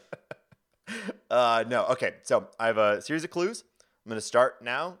 No. Okay. So I have a series of clues. I'm going to start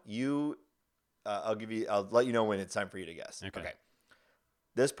now. I'll let you know when it's time for you to guess. Okay.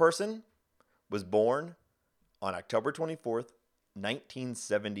 This person was born on October 24th,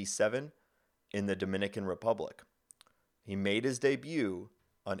 1977 in the Dominican Republic. He made his debut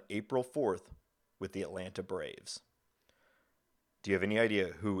on April 4th with the Atlanta Braves. Do you have any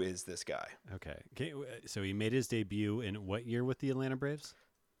idea who is this guy? Okay. So he made his debut in what year with the Atlanta Braves?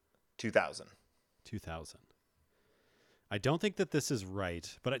 2000. 2000. I don't think that this is right,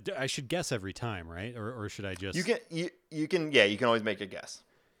 but I should guess every time, right? Or should I just? You can always make a guess.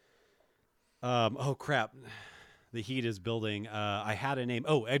 Oh crap, the Heat is building. I had a name.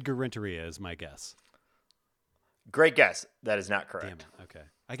 Oh, Edgar Renteria is my guess. Great guess. That is not correct. Damn it. Okay.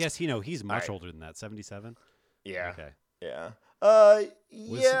 I guess he's much older than that. 77. Yeah. Okay. Yeah.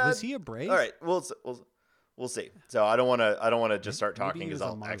 Was he a Brave? All right. We'll see. So I don't want to just start talking because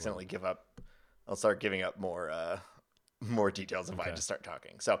I'll accidentally give up. I'll start giving up more details if I just start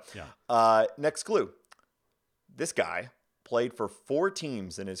talking. So, next clue. This guy played for 4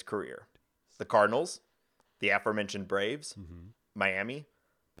 teams in his career: the Cardinals, the aforementioned Braves, Miami,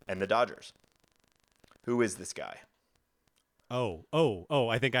 and the Dodgers. Who is this guy? Oh!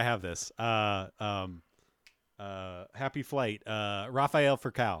 I think I have this. Happy flight. Rafael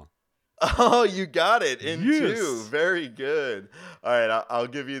Furcal. Oh, you got it in 2. Very good. All right, I'll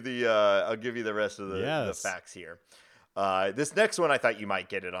give you the rest of the facts here. This next one, I thought you might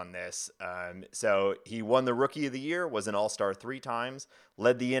get it on this. So he won the Rookie of the Year, was an All-Star 3 times,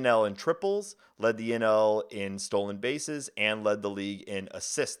 led the NL in triples, led the NL in stolen bases, and led the league in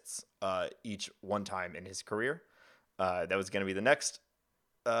assists each one time in his career. That was going to be the next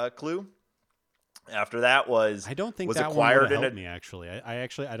clue. After that was I don't think was that acquired one would have in helped me actually.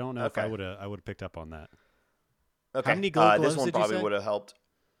 I don't know if I would have picked up on that. Okay. How many gold gloves this one did probably you say? would have helped.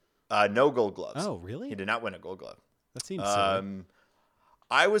 No gold gloves. Oh, really? He did not win a gold glove. That seems silly.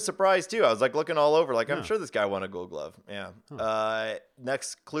 I was surprised too. I was like looking all over, like I'm sure this guy won a gold glove. Yeah. Huh.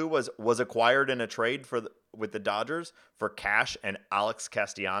 Next clue was acquired in a trade with the Dodgers for cash and Alex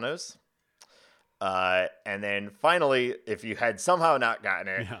Castellanos. And then finally, if you had somehow not gotten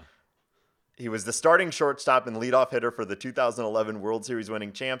it, he was the starting shortstop and leadoff hitter for the 2011 World Series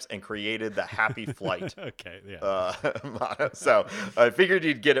winning champs and created the Happy Flight motto. So I figured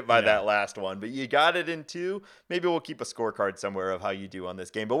you'd get it by that last one, but you got it in 2. Maybe we'll keep a scorecard somewhere of how you do on this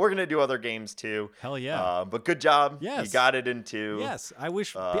game, but we're going to do other games too. Hell yeah. But good job. Yes. You got it in 2. Yes. I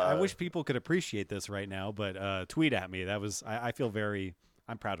wish people could appreciate this right now, but tweet at me. I feel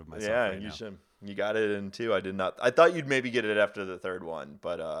I'm proud of myself. Yeah, right you now. should. You got it in 2. I did not. I thought you'd maybe get it after the 3rd one,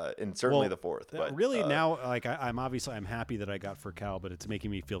 but and certainly the 4th. But really now, like I'm happy that I got Furcal, but it's making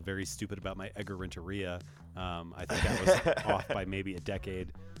me feel very stupid about my Edgar Renteria. I think that was off by maybe a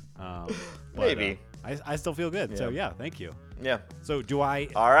decade. Maybe. I still feel good. Yeah. So thank you. Yeah. So do I?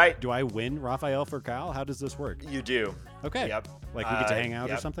 All right. Do I win Rafael Furcal? How does this work? You do. Okay. Yep. Like we get to hang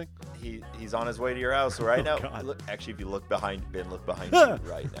out or something. He's on his way to your house right now. Actually, if you look behind you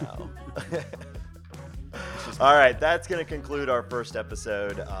right now. All right, that's going to conclude our first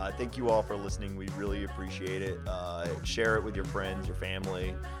episode. Thank you all for listening. We really appreciate it. Share it with your friends, your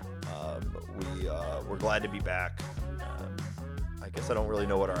family. We're glad to be back. I guess I don't really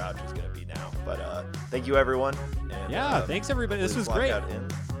know what our outro is going to be now, but thank you, everyone. And, thanks everybody. This was great.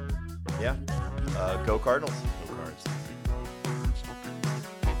 Go Cardinals.